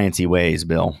your sciencey ways,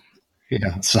 Bill.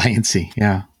 Yeah, sciencey.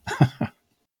 Yeah. All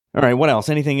right. What else?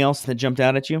 Anything else that jumped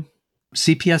out at you?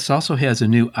 CPS also has a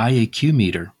new IAQ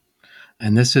meter.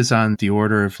 And this is on the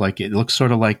order of it looks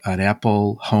sort of like an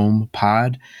Apple Home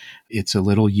Pod. It's a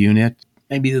little unit,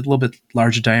 maybe a little bit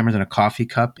larger diameter than a coffee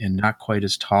cup and not quite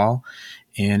as tall.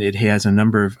 And it has a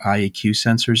number of IAQ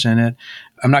sensors in it.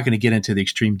 I'm not going to get into the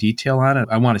extreme detail on it.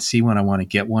 I want to see one. I want to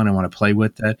get one. I want to play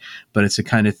with that. But it's the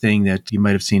kind of thing that you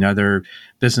might have seen other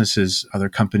businesses, other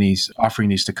companies offering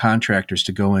these to contractors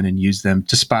to go in and use them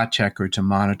to spot check or to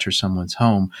monitor someone's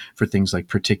home for things like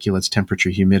particulates, temperature,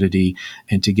 humidity,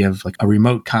 and to give a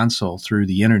remote console through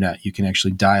the internet. You can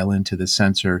actually dial into the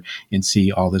sensor and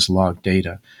see all this log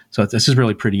data. So this is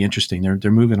really pretty interesting.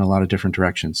 They're moving in a lot of different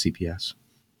directions, CPS.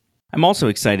 I'm also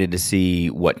excited to see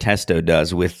what Testo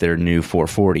does with their new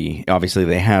 440. Obviously,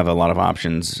 they have a lot of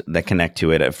options that connect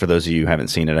to it. For those of you who haven't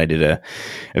seen it, I did a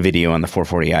video on the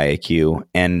 440 IAQ.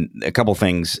 And a couple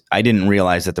things, I didn't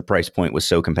realize that the price point was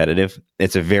so competitive.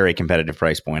 It's a very competitive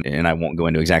price point, and I won't go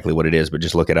into exactly what it is, but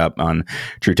just look it up on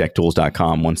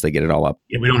TrueTechTools.com once they get it all up.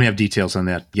 Yeah, we don't have details on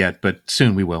that yet, but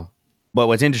soon we will. But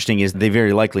what's interesting is they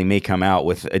very likely may come out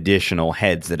with additional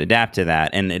heads that adapt to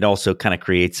that. And it also kind of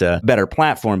creates a better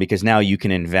platform because now you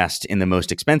can invest in the most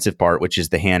expensive part, which is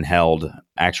the handheld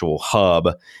actual hub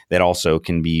that also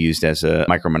can be used as a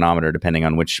micromanometer depending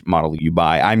on which model you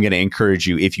buy. I'm going to encourage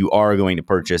you, if you are going to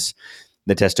purchase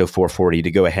the Testo 440,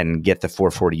 to go ahead and get the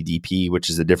 440 DP, which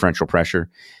is the differential pressure,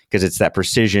 because it's that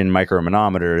precision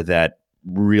micromanometer that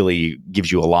really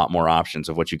gives you a lot more options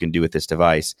of what you can do with this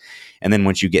device. And then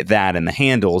once you get that and the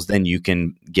handles, then you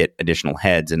can get additional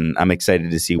heads. And I'm excited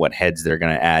to see what heads they're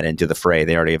going to add into the fray.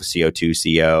 They already have a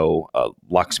CO2, CO, a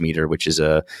lux meter, which is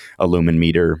a lumen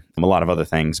meter, a lot of other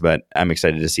things. But I'm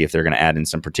excited to see if they're going to add in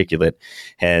some particulate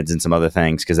heads and some other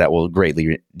things, because that will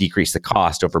greatly decrease the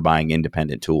cost over buying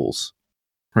independent tools.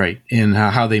 Right. And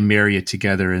how they marry it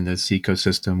together in this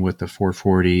ecosystem with the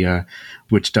 440,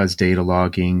 which does data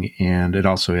logging. And it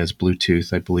also has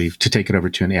Bluetooth, I believe, to take it over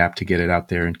to an app to get it out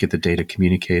there and get the data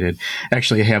communicated.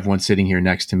 Actually, I have one sitting here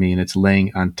next to me, and it's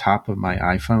laying on top of my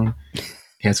iPhone. It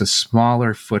has a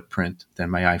smaller footprint than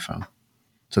my iPhone.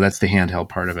 So that's the handheld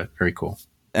part of it. Very cool.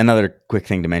 Another quick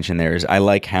thing to mention there is I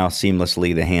like how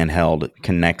seamlessly the handheld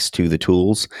connects to the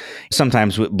tools.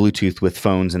 Sometimes with Bluetooth with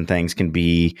phones and things can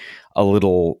be a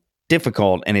little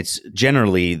difficult, and it's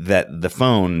generally that the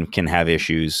phone can have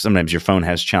issues. Sometimes your phone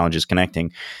has challenges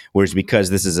connecting, whereas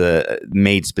because this is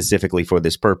made specifically for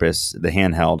this purpose, the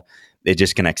handheld, it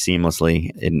just connects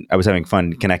seamlessly. And I was having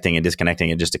fun connecting and disconnecting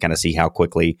it just to kind of see how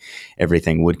quickly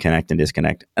everything would connect and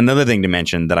disconnect. Another thing to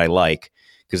mention that I like,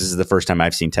 because this is the first time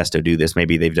I've seen Testo do this.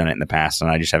 Maybe they've done it in the past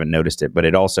and I just haven't noticed it, but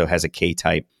it also has a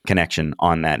K-type connection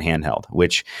on that handheld,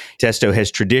 which Testo has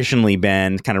traditionally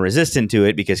been kind of resistant to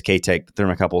it because K-type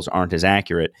thermocouples aren't as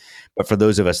accurate. But for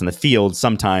those of us in the field,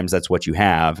 sometimes that's what you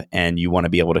have, and you want to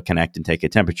be able to connect and take a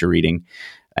temperature reading.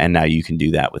 And now you can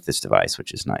do that with this device,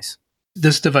 which is nice.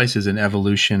 This device is an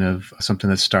evolution of something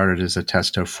that started as a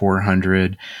Testo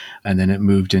 400, and then it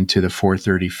moved into the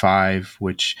 435,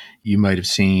 which you might have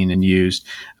seen and used.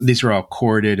 These were all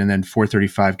corded, and then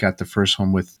 435 got the first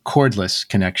one with cordless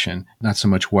connection, not so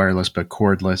much wireless, but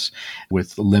cordless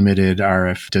with limited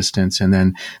RF distance. And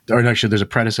then, or actually, there's a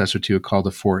predecessor to it called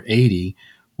the 480,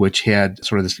 which had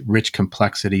sort of this rich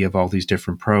complexity of all these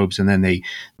different probes. And then they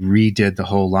redid the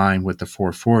whole line with the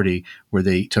 440, where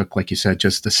they took, like you said,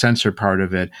 just the sensor part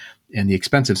of it, and the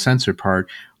expensive sensor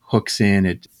part hooks in,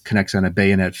 it connects on a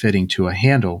bayonet fitting to a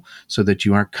handle so that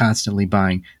you aren't constantly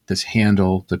buying this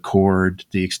handle, the cord,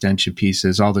 the extension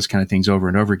pieces, all this kind of things over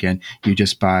and over again. You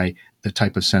just buy the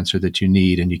type of sensor that you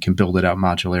need, and you can build it out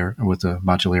modular with the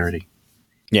modularity.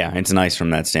 Yeah, it's nice from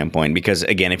that standpoint because,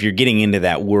 again, if you're getting into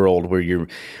that world where you're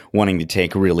wanting to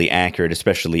take really accurate,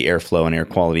 especially airflow and air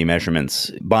quality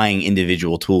measurements, buying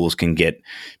individual tools can get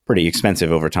pretty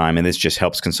expensive over time, and this just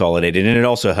helps consolidate it. And it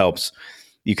also helps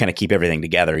you kind of keep everything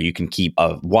together. You can keep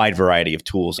a wide variety of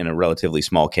tools in a relatively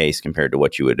small case compared to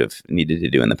what you would have needed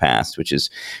to do in the past, which is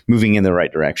moving in the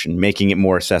right direction, making it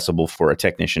more accessible for a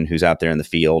technician who's out there in the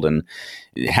field and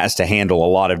has to handle a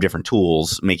lot of different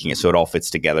tools. Making it so it all fits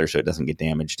together so it doesn't get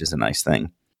damaged is a nice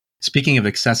thing. Speaking of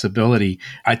accessibility,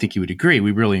 I think you would agree.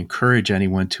 We really encourage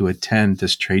anyone to attend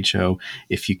this trade show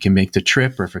if you can make the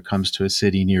trip or if it comes to a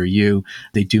city near you.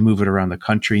 They do move it around the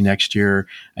country next year.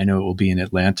 I know it will be in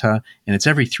Atlanta, and it's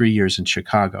every 3 years in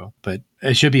Chicago. But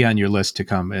it should be on your list to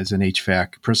come as an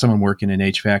HVAC. For someone working in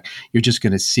HVAC, you're just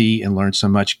going to see and learn so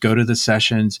much. Go to the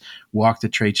sessions, walk the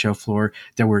trade show floor.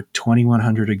 There were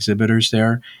 2,100 exhibitors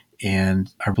there,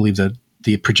 and I believe that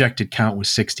the projected count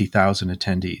was 60,000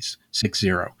 attendees,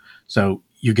 60. So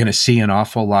you're going to see an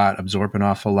awful lot, absorb an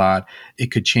awful lot. It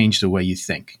could change the way you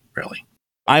think, really.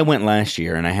 I went last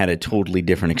year and I had a totally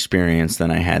different experience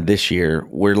than I had this year,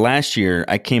 where last year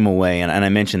I came away, and I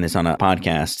mentioned this on a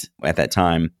podcast at that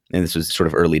time, and this was sort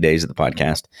of early days of the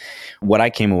podcast. What I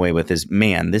came away with is,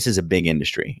 man, this is a big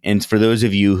industry. And for those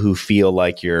of you who feel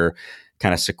like you're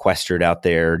kind of sequestered out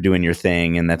there doing your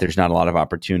thing and that there's not a lot of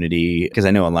opportunity, because I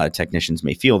know a lot of technicians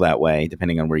may feel that way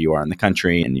depending on where you are in the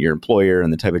country and your employer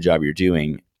and the type of job you're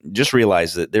doing. Just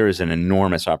realize that there is an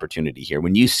enormous opportunity here.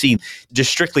 When you see,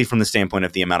 just strictly from the standpoint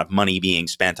of the amount of money being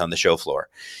spent on the show floor,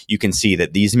 you can see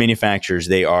that these manufacturers,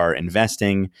 they are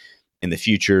investing in the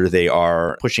future, they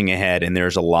are pushing ahead, and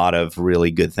there's a lot of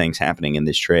really good things happening in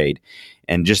this trade.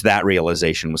 And just that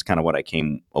realization was kind of what I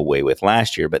came away with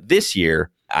last year. But this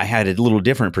year, I had a little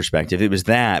different perspective. It was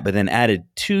that, but then added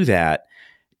to that,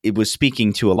 it was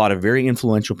speaking to a lot of very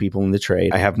influential people in the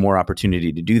trade. I have more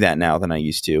opportunity to do that now than I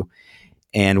used to.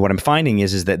 And what I'm finding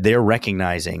is that they're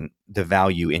recognizing the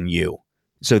value in you.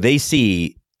 So they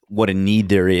see what a need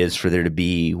there is for there to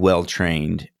be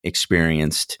well-trained,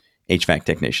 experienced HVAC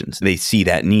technicians. They see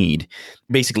that need.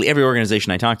 Basically, every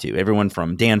organization I talk to, everyone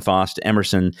from Danfoss to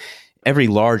Emerson, every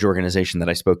large organization that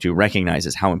I spoke to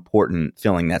recognizes how important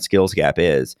filling that skills gap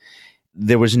is.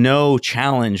 There was no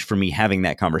challenge for me having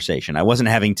that conversation. I wasn't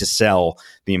having to sell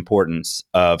the importance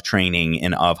of training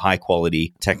and of high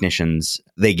quality technicians.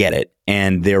 They get it.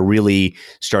 And they're really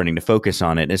starting to focus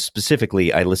on it. And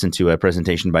specifically, I listened to a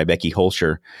presentation by Becky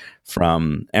Holscher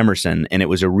from Emerson, and it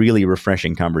was a really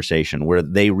refreshing conversation where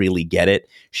they really get it.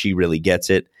 She really gets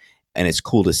it. And it's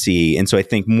cool to see. And so I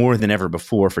think more than ever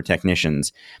before for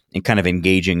technicians, and kind of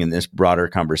engaging in this broader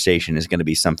conversation is going to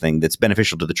be something that's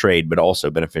beneficial to the trade, but also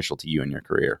beneficial to you and your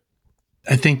career.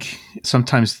 I think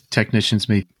sometimes technicians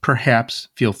may perhaps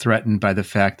feel threatened by the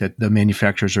fact that the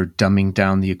manufacturers are dumbing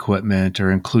down the equipment or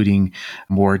including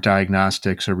more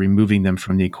diagnostics or removing them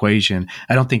from the equation.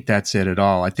 I don't think that's it at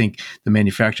all. I think the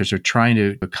manufacturers are trying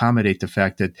to accommodate the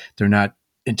fact that they're not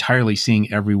entirely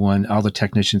seeing everyone, all the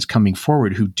technicians coming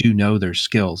forward who do know their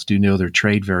skills, do know their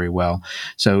trade very well.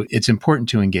 So it's important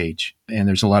to engage. And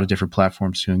there's a lot of different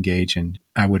platforms to engage. And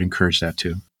I would encourage that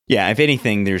too. Yeah, if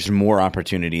anything, there's more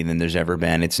opportunity than there's ever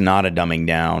been. It's not a dumbing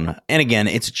down. And again,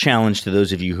 it's a challenge to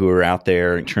those of you who are out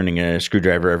there turning a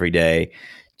screwdriver every day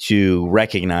to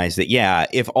recognize that, yeah,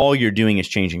 if all you're doing is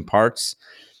changing parts,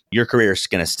 your career is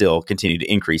going to still continue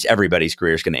to increase. Everybody's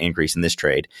career is going to increase in this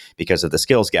trade because of the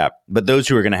skills gap. But those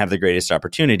who are going to have the greatest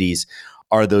opportunities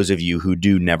are those of you who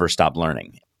do never stop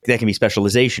learning. That can be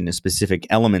specialization in specific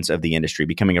elements of the industry,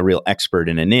 becoming a real expert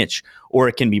in a niche, or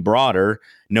it can be broader,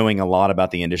 knowing a lot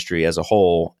about the industry as a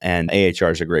whole. And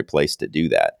AHR is a great place to do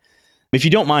that. If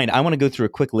you don't mind, I want to go through a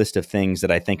quick list of things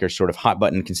that I think are sort of hot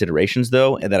button considerations,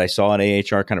 though, that I saw at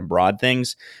AHR, kind of broad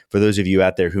things for those of you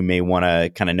out there who may want to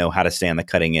kind of know how to stay on the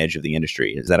cutting edge of the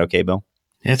industry. Is that okay, Bill?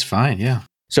 It's fine. Yeah.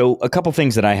 So a couple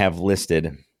things that I have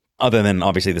listed. other than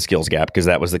obviously the skills gap, because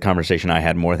that was the conversation I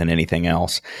had more than anything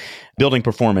else. Building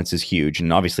performance is huge.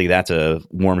 And obviously that's a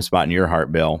warm spot in your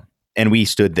heart, Bill. And we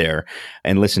stood there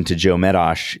and listened to Joe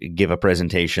Medosh give a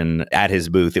presentation at his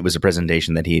booth. It was a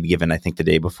presentation that he had given, I think, the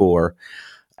day before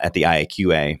at the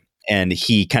IAQA. And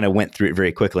he kind of went through it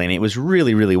very quickly. And it was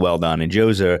really, really well done. And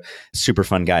Joe's a super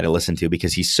fun guy to listen to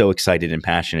because he's so excited and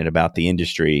passionate about the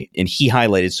industry. And he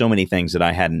highlighted so many things that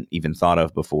I hadn't even thought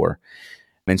of before.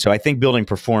 And so I think building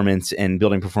performance and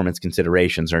building performance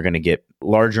considerations are going to get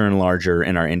larger and larger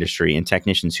in our industry, and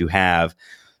technicians who have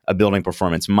a building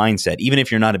performance mindset, even if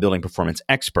you're not a building performance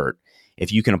expert,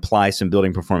 if you can apply some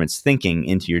building performance thinking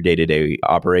into your day-to-day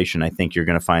operation, I think you're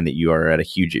going to find that you are at a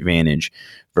huge advantage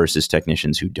versus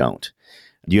technicians who don't.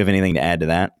 Do you have anything to add to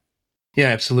that? Yeah,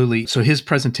 absolutely. So his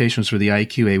presentation was for the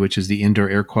IQA, which is the Indoor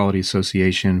Air Quality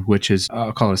Association, which is,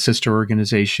 I'll call it a sister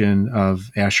organization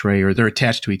of ASHRAE, or they're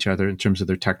attached to each other in terms of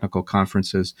their technical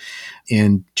conferences.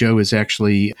 And Joe is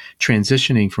actually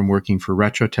transitioning from working for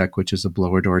Retrotech, which is a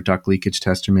blower door duct leakage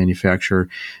tester manufacturer,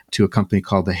 to a company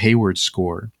called the Hayward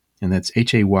Score. And that's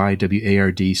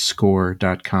HAYWARD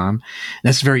score.com.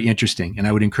 That's very interesting. And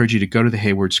I would encourage you to go to the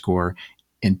Hayward Score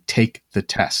and take the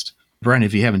test. Brian,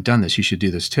 if you haven't done this, you should do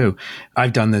this too.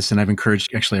 I've done this, and I've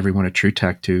encouraged actually everyone at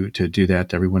TruTech to do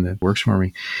that, everyone that works for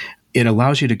me. It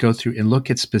allows you to go through and look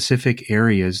at specific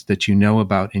areas that you know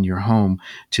about in your home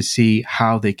to see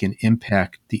how they can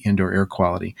impact the indoor air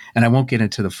quality. And I won't get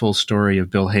into the full story of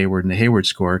Bill Hayward and the Hayward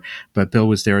Score, but Bill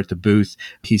was there at the booth.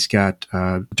 He's got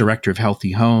Director of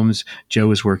Healthy Homes. Joe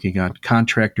is working on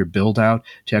contractor build out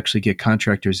to actually get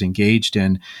contractors engaged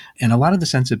in. And a lot of the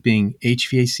sense of being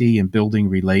HVAC and building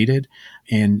related.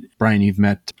 And Brian, you've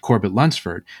met Corbett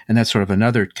Lunsford, and that's sort of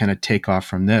another kind of takeoff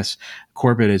from this.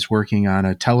 Corbett is working on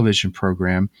a television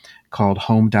program called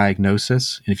Home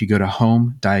Diagnosis. And if you go to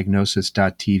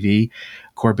homediagnosis.tv,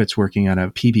 Corbett's working on a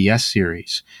PBS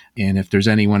series. And if there's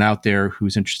anyone out there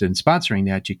who's interested in sponsoring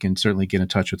that, you can certainly get in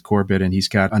touch with Corbett. And he's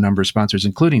got a number of sponsors,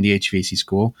 including the HVAC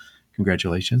School.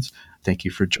 Congratulations. Thank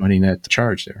you for joining that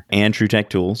charge there. And TruTech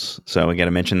Tools. So we got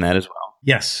to mention that as well.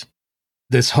 Yes.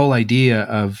 This whole idea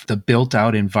of the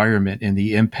built-out environment and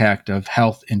the impact of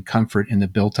health and comfort in the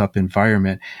built-up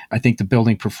environment, I think the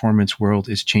building performance world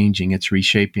is changing. It's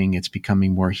reshaping. It's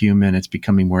becoming more human. It's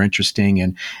becoming more interesting.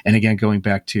 And again, going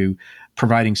back to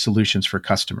providing solutions for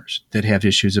customers that have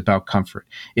issues about comfort.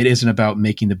 It isn't about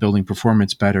making the building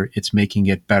performance better. It's making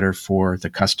it better for the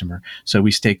customer. So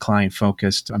we stay client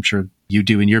focused. I'm sure you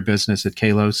do in your business at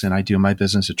Kalos, and I do in my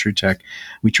business at TruTech.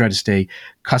 We try to stay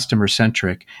customer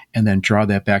centric and then draw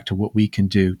that back to what we can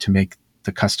do to make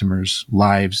the customers'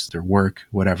 lives, their work,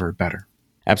 whatever, better.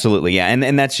 Absolutely. Yeah.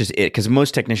 And that's just it. Because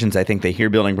most technicians, I think they hear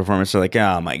building performance, they're like,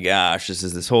 oh my gosh, this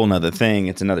is this whole nother thing.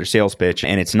 It's another sales pitch.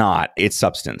 And it's not. It's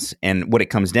substance. And what it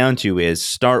comes down to is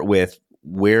start with,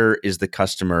 where is the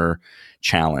customer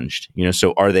challenged?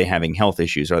 So are they having health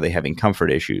issues? Are they having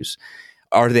comfort issues?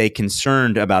 Are they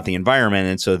concerned about the environment?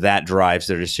 And so that drives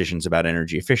their decisions about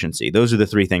energy efficiency. Those are the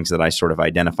three things that I sort of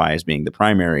identify as being the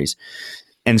primaries.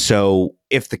 And so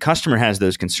if the customer has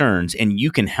those concerns and you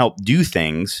can help do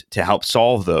things to help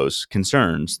solve those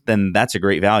concerns, then that's a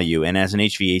great value. And as an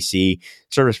HVAC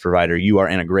service provider, you are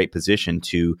in a great position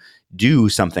to do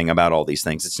something about all these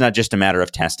things. It's not just a matter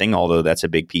of testing, although that's a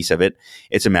big piece of it.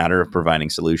 It's a matter of providing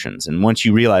solutions. And once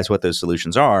you realize what those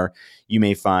solutions are, you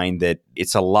may find that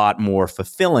it's a lot more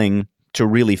fulfilling to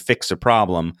really fix a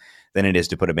problem than it is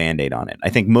to put a Band-Aid on it. I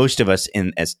think most of us,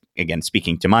 again,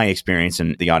 speaking to my experience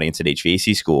in the audience at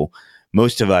HVAC School,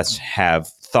 most of us have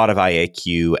thought of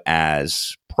IAQ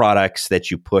as products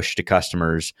that you push to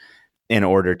customers in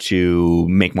order to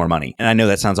make more money. And I know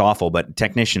that sounds awful, but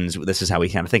technicians, this is how we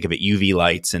kind of think of it, UV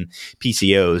lights and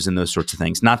PCOs and those sorts of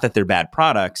things. Not that they're bad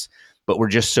products, but we're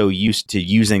just so used to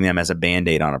using them as a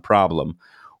Band-Aid on a problem,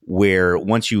 where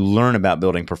once you learn about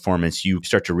building performance, you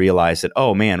start to realize that,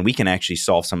 oh man, we can actually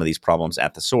solve some of these problems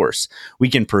at the source.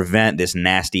 We can prevent this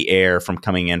nasty air from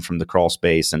coming in from the crawl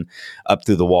space and up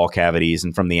through the wall cavities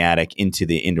and from the attic into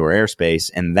the indoor airspace.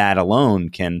 And that alone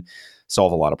can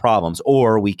solve a lot of problems.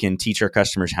 Or we can teach our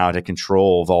customers how to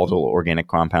control volatile organic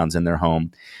compounds in their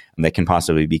home that can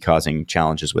possibly be causing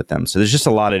challenges with them. So there's just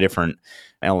a lot of different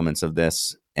elements of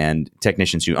this. And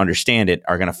technicians who understand it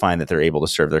are going to find that they're able to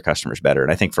serve their customers better.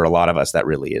 And I think for a lot of us, that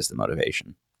really is the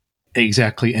motivation.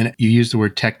 Exactly. And you used the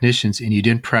word technicians and you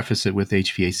didn't preface it with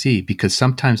HVAC, because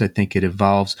sometimes I think it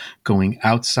evolves going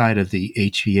outside of the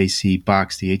HVAC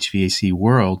box, the HVAC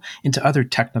world, into other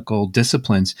technical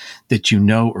disciplines that you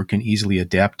know or can easily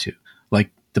adapt to.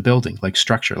 Like the building, like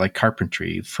structure, like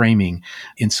carpentry, framing,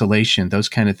 insulation, those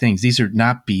kind of things. These are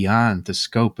not beyond the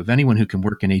scope of anyone who can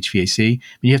work in HVAC. I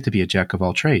mean, you have to be a jack of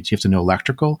all trades. You have to know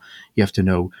electrical, you have to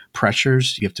know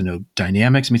pressures, you have to know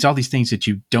dynamics. I mean, it's all these things that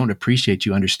you don't appreciate.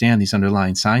 You understand these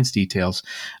underlying science details,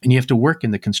 and you have to work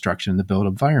in the construction and the built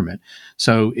environment.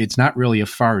 So it's not really a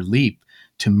far leap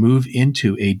to move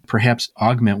into a perhaps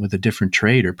augment with a different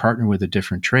trade or partner with a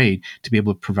different trade to be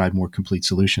able to provide more complete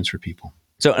solutions for people.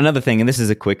 So another thing, and this is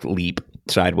a quick leap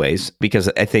sideways, because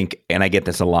I think, and I get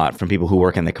this a lot from people who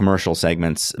work in the commercial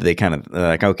segments, they kind of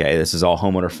like, okay, this is all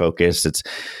homeowner focused, it's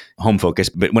home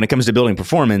focused. But when it comes to building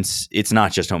performance, it's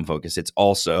not just home focused, it's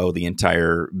also the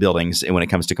entire buildings when it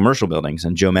comes to commercial buildings.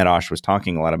 And Joe Medosh was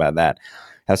talking a lot about that,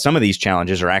 how some of these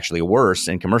challenges are actually worse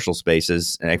in commercial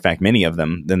spaces, and in fact, many of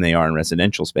them, than they are in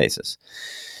residential spaces.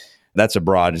 That's a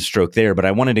broad stroke there, but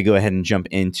I wanted to go ahead and jump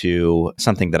into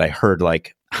something that I heard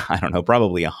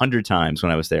probably 100 times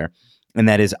when I was there, and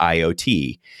that is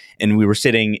IoT. And we were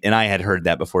sitting, and I had heard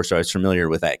that before, so I was familiar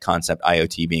with that concept,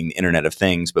 IoT being the Internet of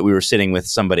Things, but we were sitting with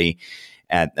somebody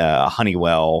at a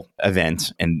Honeywell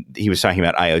event, and he was talking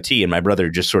about IoT, and my brother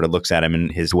just sort of looks at him in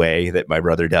his way that my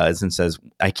brother does and says,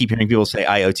 I keep hearing people say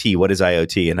IoT, what is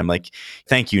IoT? And I'm like,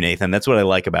 thank you, Nathan. That's what I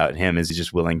like about him, is he's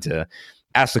just willing to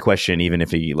ask the question, even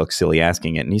if he looks silly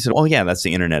asking it. And he said, oh yeah, that's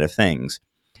the Internet of Things.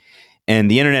 And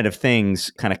the Internet of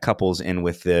Things kind of couples in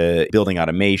with the building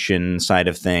automation side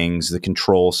of things, the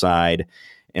control side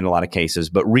in a lot of cases.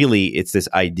 But really, it's this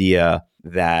idea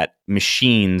that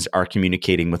machines are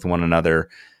communicating with one another,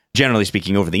 generally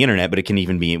speaking, over the internet, but it can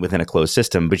even be within a closed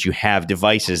system. But you have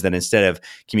devices that instead of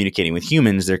communicating with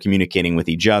humans, they're communicating with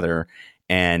each other.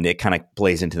 And it kind of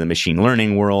plays into the machine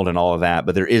learning world and all of that.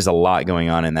 But there is a lot going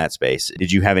on in that space.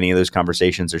 Did you have any of those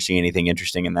conversations or see anything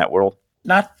interesting in that world?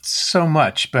 Not so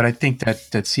much, but I think that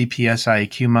CPS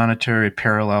IAQ monitor, it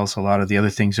parallels a lot of the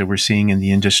other things that we're seeing in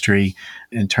the industry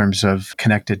in terms of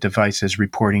connected devices,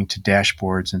 reporting to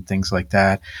dashboards and things like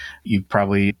that. You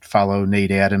probably follow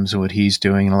Nate Adams and what he's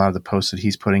doing and a lot of the posts that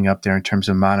he's putting up there in terms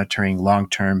of monitoring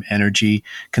long-term energy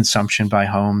consumption by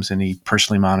homes, and he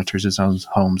personally monitors his own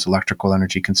home's electrical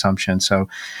energy consumption. So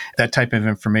that type of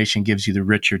information gives you the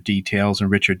richer details and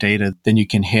richer data than you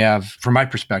can have, from my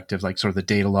perspective, like sort of the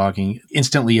data logging,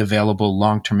 instantly available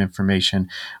long-term information,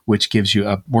 which gives you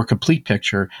a more complete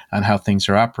picture on how things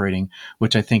are operating,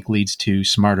 which I think leads to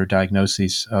smarter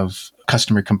diagnoses of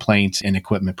customer complaints and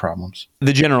equipment problems.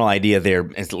 The general idea there,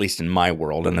 at least in my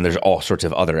world, and then there's all sorts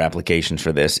of other applications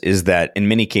for this, is that in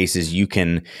many cases you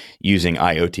can, using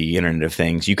IoT, Internet of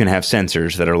Things, you can have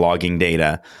sensors that are logging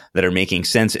data that are making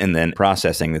sense, and then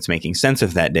processing that's making sense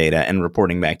of that data and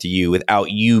reporting back to you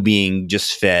without you being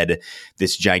just fed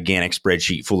this gigantic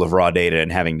spreadsheet full of raw data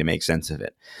and having to make sense of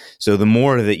it. So the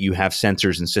more that you have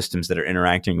sensors and systems that are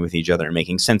interacting with each other and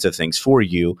making sense of things for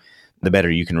you, the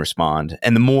better you can respond,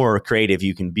 and the more creative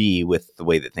you can be with the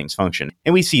way that things function.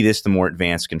 And we see this the more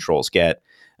advanced controls get.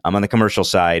 On the commercial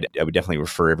side, I would definitely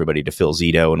refer everybody to Phil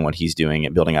Zito and what he's doing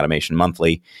at Building Automation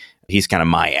Monthly. He's kind of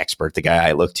my expert, the guy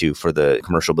I look to for the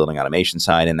commercial building automation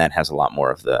side, and that has a lot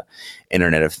more of the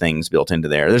Internet of Things built into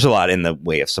there. There's a lot in the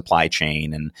way of supply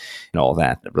chain and all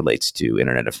that relates to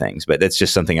Internet of Things, but that's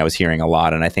just something I was hearing a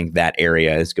lot, and I think that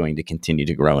area is going to continue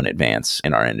to grow and advance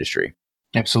in our industry.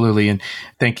 Absolutely. And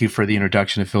thank you for the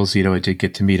introduction to Phil Zito. I did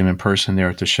get to meet him in person there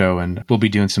at the show, and we'll be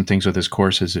doing some things with his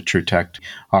courses at TrueTech,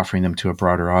 offering them to a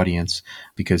broader audience,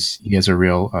 because he has a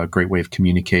real great way of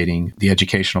communicating the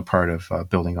educational part of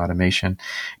building automation.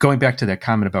 Going back to that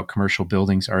comment about commercial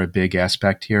buildings are a big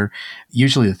aspect here.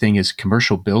 Usually the thing is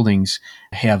commercial buildings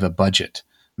have a budget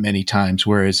many times,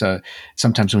 whereas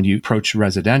sometimes when you approach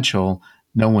residential,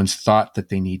 no one's thought that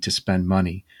they need to spend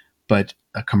money. But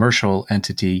a commercial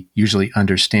entity usually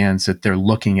understands that they're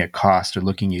looking at cost, they're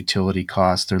looking at utility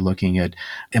costs, they're looking at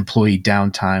employee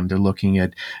downtime, they're looking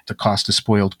at the cost of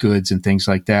spoiled goods and things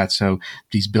like that. So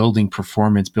these building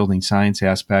performance, building science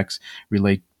aspects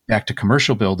relate back to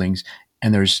commercial buildings,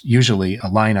 and there's usually a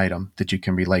line item that you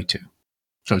can relate to.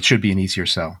 So it should be an easier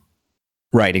sell.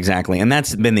 Right, exactly. And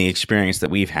that's been the experience that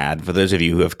we've had. For those of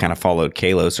you who have kind of followed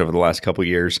Kalos over the last couple of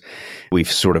years,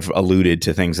 we've sort of alluded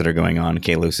to things that are going on.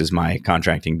 Kalos is my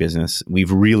contracting business.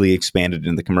 We've really expanded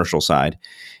in the commercial side,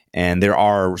 and there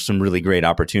are some really great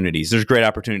opportunities. There's great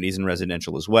opportunities in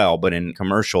residential as well, but in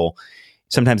commercial,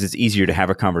 sometimes it's easier to have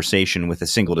a conversation with a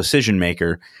single decision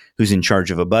maker who's in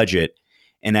charge of a budget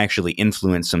and actually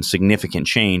influence some significant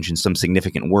change and some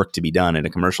significant work to be done in a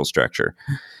commercial structure.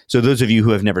 So those of you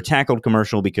who have never tackled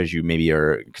commercial because you maybe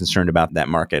are concerned about that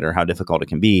market or how difficult it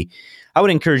can be, I would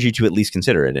encourage you to at least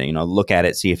consider it and, look at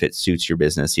it, see if it suits your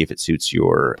business, see if it suits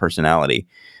your personality.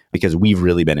 because we've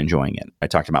really been enjoying it. I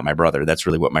talked about my brother. That's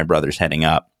really what my brother's heading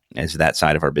up, as that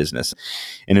side of our business.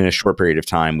 And in a short period of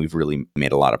time, we've really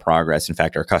made a lot of progress. In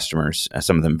fact, our customers,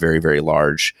 some of them very, very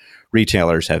large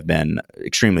retailers, have been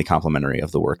extremely complimentary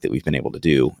of the work that we've been able to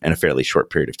do in a fairly short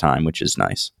period of time, which is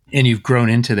nice. And you've grown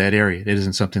into that area. It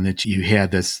isn't something that you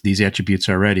had these attributes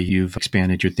already. You've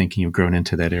expanded your thinking. You've grown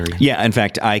into that area. Yeah. In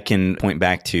fact, I can point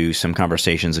back to some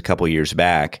conversations a couple of years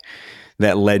back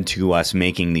that led to us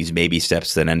making these baby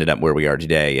steps that ended up where we are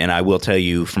today. And I will tell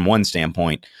you, from one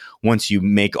standpoint, once you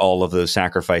make all of those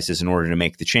sacrifices in order to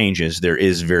make the changes, there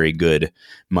is very good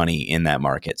money in that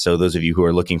market. So those of you who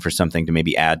are looking for something to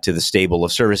maybe add to the stable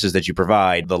of services that you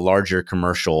provide, the larger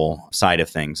commercial side of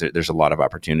things, there's a lot of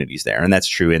opportunities there. And that's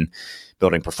true in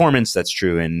building performance. That's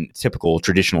true in typical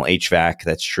traditional HVAC.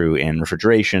 That's true in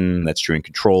refrigeration. That's true in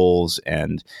controls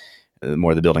and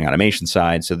more the building automation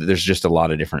side. So there's just a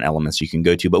lot of different elements you can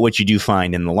go to. But what you do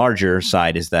find in the larger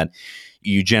side is that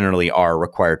you generally are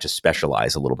required to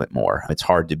specialize a little bit more. It's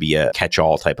hard to be a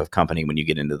catch-all type of company when you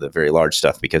get into the very large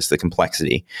stuff because the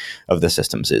complexity of the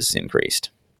systems is increased.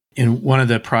 In one of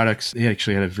the products, they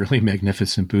actually had a really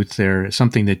magnificent booth there,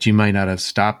 something that you might not have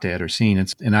stopped at or seen.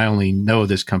 And I only know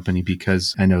this company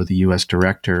because I know the U.S.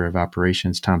 Director of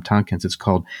Operations, Tom Tompkins. It's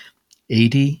called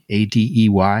ADEY,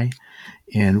 A-D-E-Y.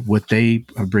 And what they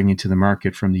are bringing to the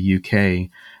market from the UK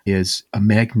is a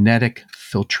magnetic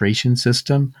filtration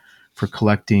system for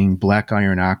collecting black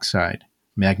iron oxide,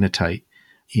 magnetite,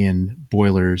 in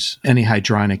boilers, any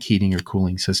hydronic heating or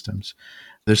cooling systems.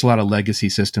 There's a lot of legacy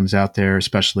systems out there,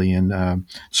 especially in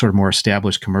sort of more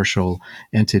established commercial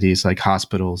entities like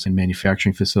hospitals and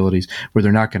manufacturing facilities, where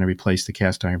they're not going to replace the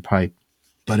cast iron pipe.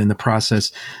 But in the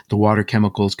process, the water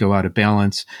chemicals go out of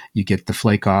balance. You get the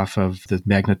flake off of the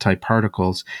magnetite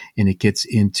particles, and it gets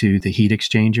into the heat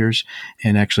exchangers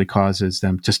and actually causes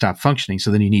them to stop functioning. So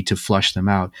then you need to flush them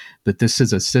out. But this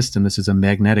is a system, this is a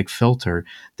magnetic filter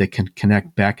that can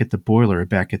connect back at the boiler or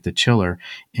back at the chiller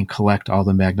and collect all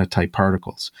the magnetite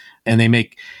particles. And they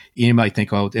make, you might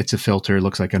think, oh, it's a filter, it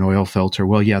looks like an oil filter.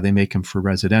 Well, yeah, they make them for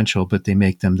residential, but they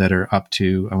make them that are up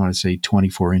to, I want to say,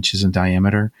 24 inches in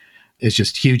diameter. It's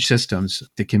just huge systems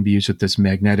that can be used with this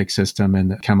magnetic system and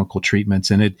the chemical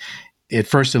treatments. And at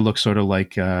first it looks sort of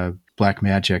like black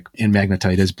magic, and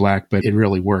magnetite is black, but it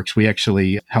really works. We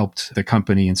actually helped the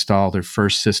company install their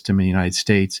first system in the United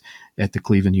States at the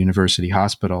Cleveland University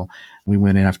Hospital. We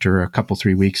went in after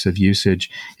 3 weeks of usage,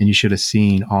 and you should have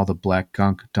seen all the black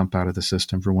gunk dump out of the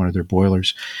system for one of their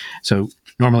boilers. So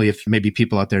normally, if maybe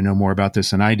people out there know more about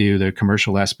this than I do, the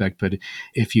commercial aspect, but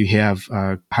if you have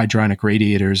hydronic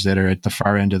radiators that are at the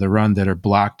far end of the run that are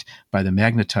blocked by the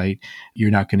magnetite,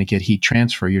 you're not going to get heat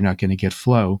transfer, you're not going to get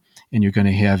flow, and you're going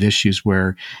to have issues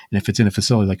where, and if it's in a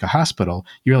facility like a hospital,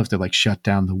 you'll have to shut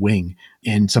down the wing.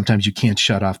 And sometimes you can't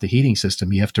shut off the heating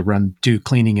system. You have to do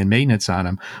cleaning and maintenance on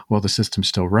them while the system's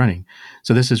still running.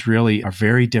 So this is really a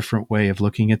very different way of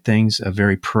looking at things, a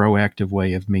very proactive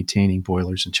way of maintaining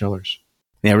boilers and chillers.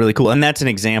 Yeah, really cool. And that's an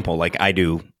example. Like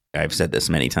I've said this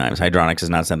many times, hydronics is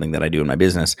not something that I do in my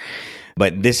business.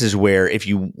 But this is where, if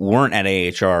you weren't at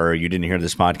AHR or you didn't hear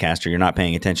this podcast or you're not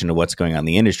paying attention to what's going on in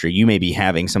the industry, you may be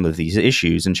having some of these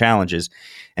issues and challenges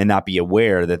and not be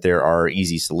aware that there are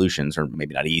easy solutions, or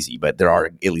maybe not easy, but there are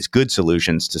at least good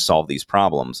solutions to solve these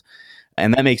problems.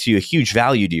 And that makes you a huge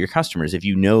value to your customers. If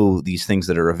you know these things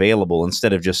that are available,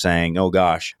 instead of just saying, oh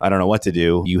gosh, I don't know what to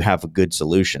do, you have good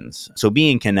solutions. So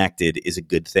being connected is a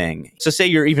good thing. So say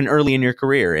you're even early in your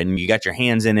career and you got your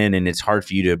hands in it and it's hard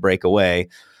for you to break away.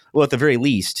 Well, at the very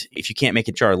least, if you can't make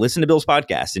it HR, listen to Bill's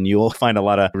podcast and you'll find a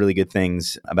lot of really good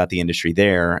things about the industry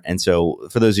there. And so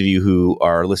for those of you who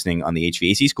are listening on the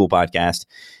HVAC School podcast,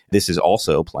 this is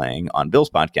also playing on Bill's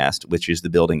podcast, which is the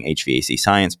Building HVAC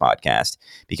Science podcast,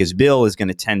 because Bill is going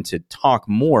to tend to talk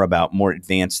more about more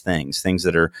advanced things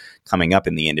that are coming up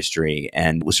in the industry,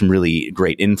 and with some really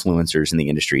great influencers in the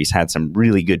industry. He's had some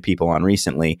really good people on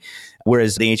recently.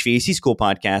 Whereas the HVAC School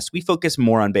podcast, we focus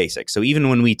more on basics. So even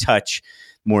when we touch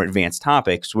more advanced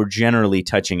topics, we're generally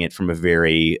touching it from a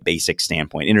very basic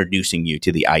standpoint, introducing you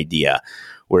to the idea.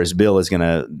 Whereas Bill is going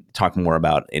to talk more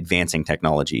about advancing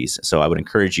technologies. So I would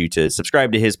encourage you to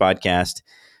subscribe to his podcast,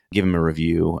 give him a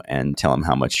review, and tell him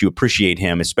how much you appreciate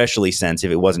him, especially since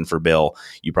if it wasn't for Bill,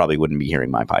 you probably wouldn't be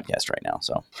hearing my podcast right now.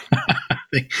 So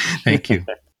Thank you.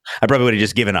 I probably would have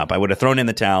just given up. I would have thrown in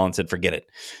the towel and said, forget it.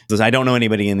 Because I don't know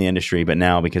anybody in the industry, but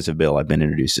now because of Bill, I've been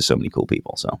introduced to so many cool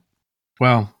people. So.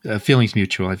 Well, feelings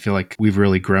mutual. I feel like we've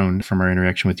really grown from our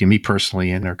interaction with you, me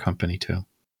personally and our company too.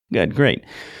 Good, great.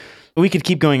 We could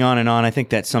keep going on and on. I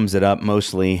think that sums it up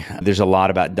mostly. There's a lot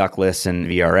about ductless and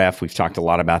VRF. We've talked a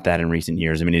lot about that in recent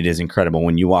years. I mean, it is incredible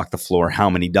when you walk the floor how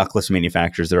many ductless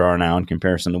manufacturers there are now in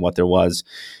comparison to what there was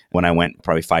when I went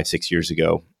probably 5-6 years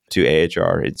ago to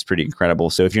AHR. It's pretty incredible.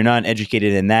 So if you're not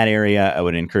educated in that area, I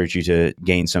would encourage you to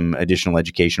gain some additional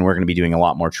education. We're going to be doing a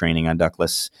lot more training on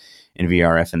ductless and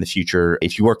VRF in the future.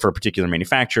 If you work for a particular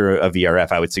manufacturer of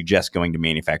VRF, I would suggest going to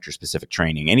manufacturer-specific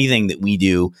training. Anything that we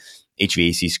do,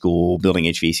 HVAC School, Building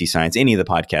HVAC Science, any of the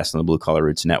podcasts on the Blue Collar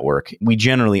Roots Network, we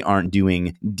generally aren't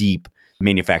doing deep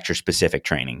manufacturer-specific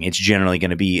training. It's generally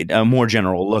going to be a more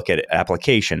general look at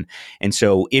application. And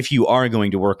so if you are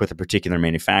going to work with a particular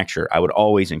manufacturer, I would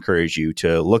always encourage you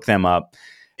to look them up.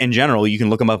 In general, you can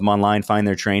look them up online, find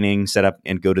their training, set up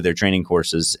and go to their training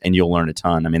courses, and you'll learn a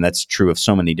ton. I mean, that's true of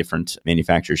so many different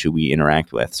manufacturers who we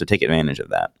interact with. So take advantage of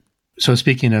that. So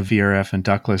speaking of VRF and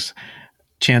ductless,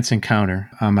 chance encounter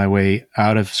on my way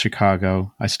out of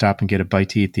Chicago. I stop and get a bite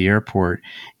to eat at the airport,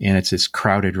 and it's this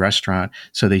crowded restaurant.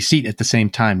 So they seat at the same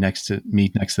time next to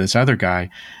this other guy.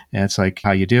 And it's like,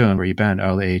 how you doing? Where you been?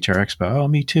 Oh, the AHR Expo. Oh,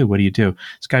 me too. What do you do?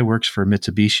 This guy works for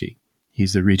Mitsubishi.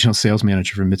 He's the regional sales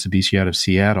manager for Mitsubishi out of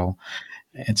Seattle.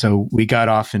 And so we got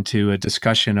off into a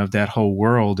discussion of that whole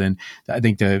world. And I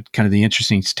think the kind of the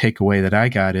interesting takeaway that I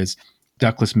got is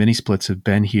ductless mini splits have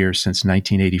been here since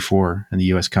 1984 in the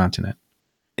U.S. continent.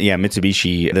 Yeah,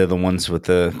 Mitsubishi, they're the ones with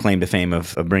the claim to fame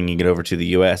of bringing it over to the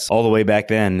U.S. all the way back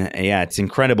then. Yeah, it's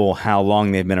incredible how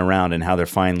long they've been around and how they're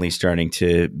finally starting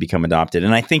to become adopted.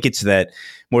 And I think it's that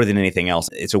more than anything else,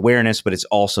 it's awareness, but it's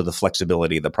also the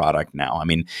flexibility of the product now. I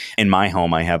mean, in my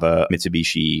home, I have a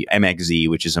Mitsubishi MXZ,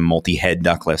 which is a multi-head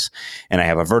ductless, and I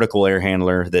have a vertical air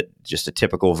handler just a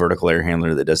typical vertical air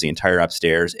handler that does the entire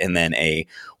upstairs, and then a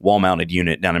wall-mounted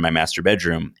unit down in my master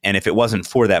bedroom. And if it wasn't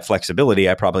for that flexibility,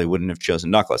 I probably wouldn't have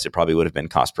chosen ductless. It probably would have been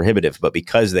cost prohibitive. But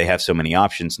because they have so many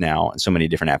options now and so many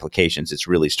different applications, it's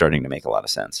really starting to make a lot of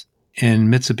sense. And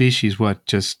Mitsubishi's what,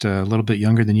 just a little bit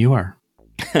younger than you are?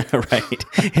 Right.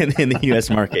 In the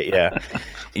U.S. market, yeah.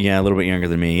 Yeah, a little bit younger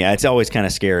than me. Yeah, it's always kind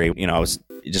of scary. You know, I was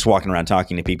just walking around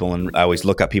talking to people, and I always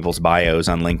look up people's bios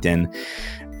on LinkedIn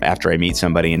after I meet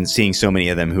somebody, and seeing so many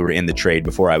of them who were in the trade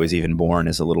before I was even born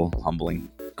is a little humbling.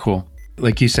 Cool.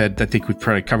 Like you said, I think we've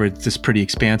probably covered this pretty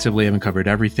expansively. I haven't covered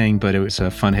everything, but it was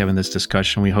fun having this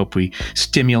discussion. We hope we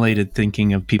stimulated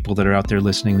thinking of people that are out there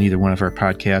listening to either one of our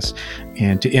podcasts,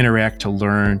 and to interact, to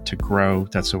learn, to grow.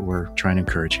 That's what we're trying to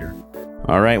encourage here.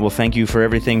 All right. Well, thank you for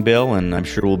everything, Bill. And I'm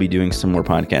sure we'll be doing some more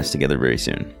podcasts together very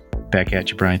soon. Back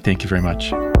at you, Brian. Thank you very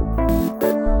much.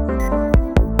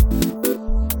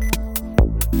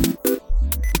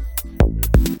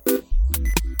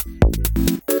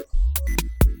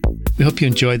 We hope you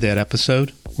enjoyed that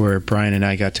episode where Brian and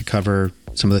I got to cover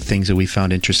some of the things that we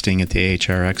found interesting at the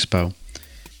AHR Expo.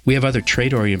 We have other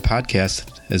trade-oriented podcasts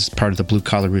as part of the Blue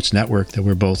Collar Roots Network that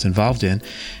we're both involved in.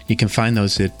 You can find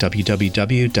those at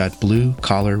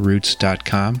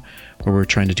www.bluecollarroots.com, where we're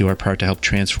trying to do our part to help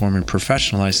transform and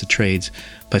professionalize the trades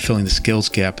by filling the skills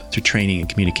gap through training and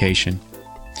communication.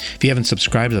 If you haven't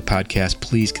subscribed to the podcast,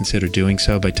 please consider doing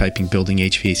so by typing Building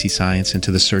HVAC Science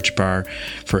into the search bar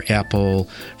for Apple,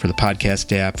 for the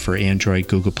podcast app, for Android,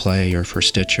 Google Play, or for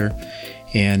Stitcher.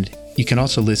 And you can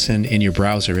also listen in your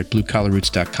browser at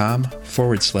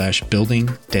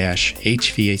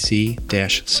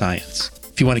bluecollarroots.com/building-HVAC-science.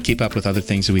 If you want to keep up with other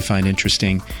things that we find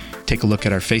interesting, take a look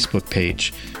at our Facebook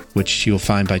page, which you'll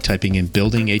find by typing in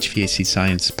Building HVAC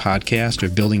Science Podcast or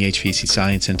Building HVAC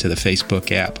Science into the Facebook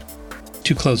app.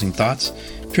 2 closing thoughts.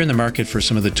 If you're in the market for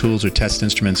some of the tools or test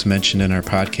instruments mentioned in our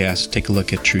podcast, take a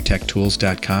look at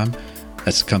TruTechTools.com.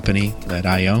 That's the company that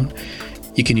I own.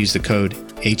 You can use the code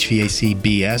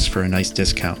HVACBS for a nice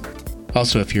discount.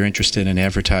 Also, if you're interested in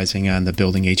advertising on the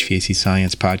Building HVAC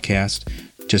Science podcast,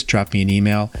 just drop me an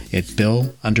email at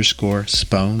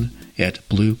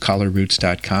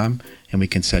bill_spone@bluecollarroots.com, and we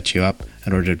can set you up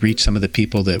in order to reach some of the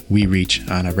people that we reach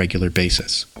on a regular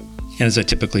basis. And as I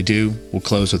typically do, we'll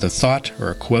close with a thought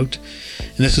or a quote.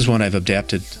 And this is one I've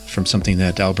adapted from something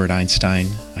that Albert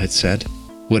Einstein had said.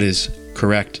 What is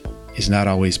correct is not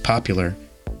always popular,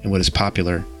 and what is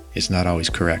popular is not always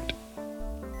correct.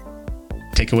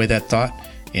 Take away that thought,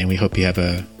 and we hope you have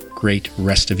a great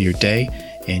rest of your day,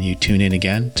 and you tune in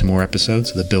again to more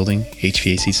episodes of the Building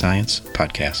HVAC Science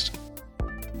podcast.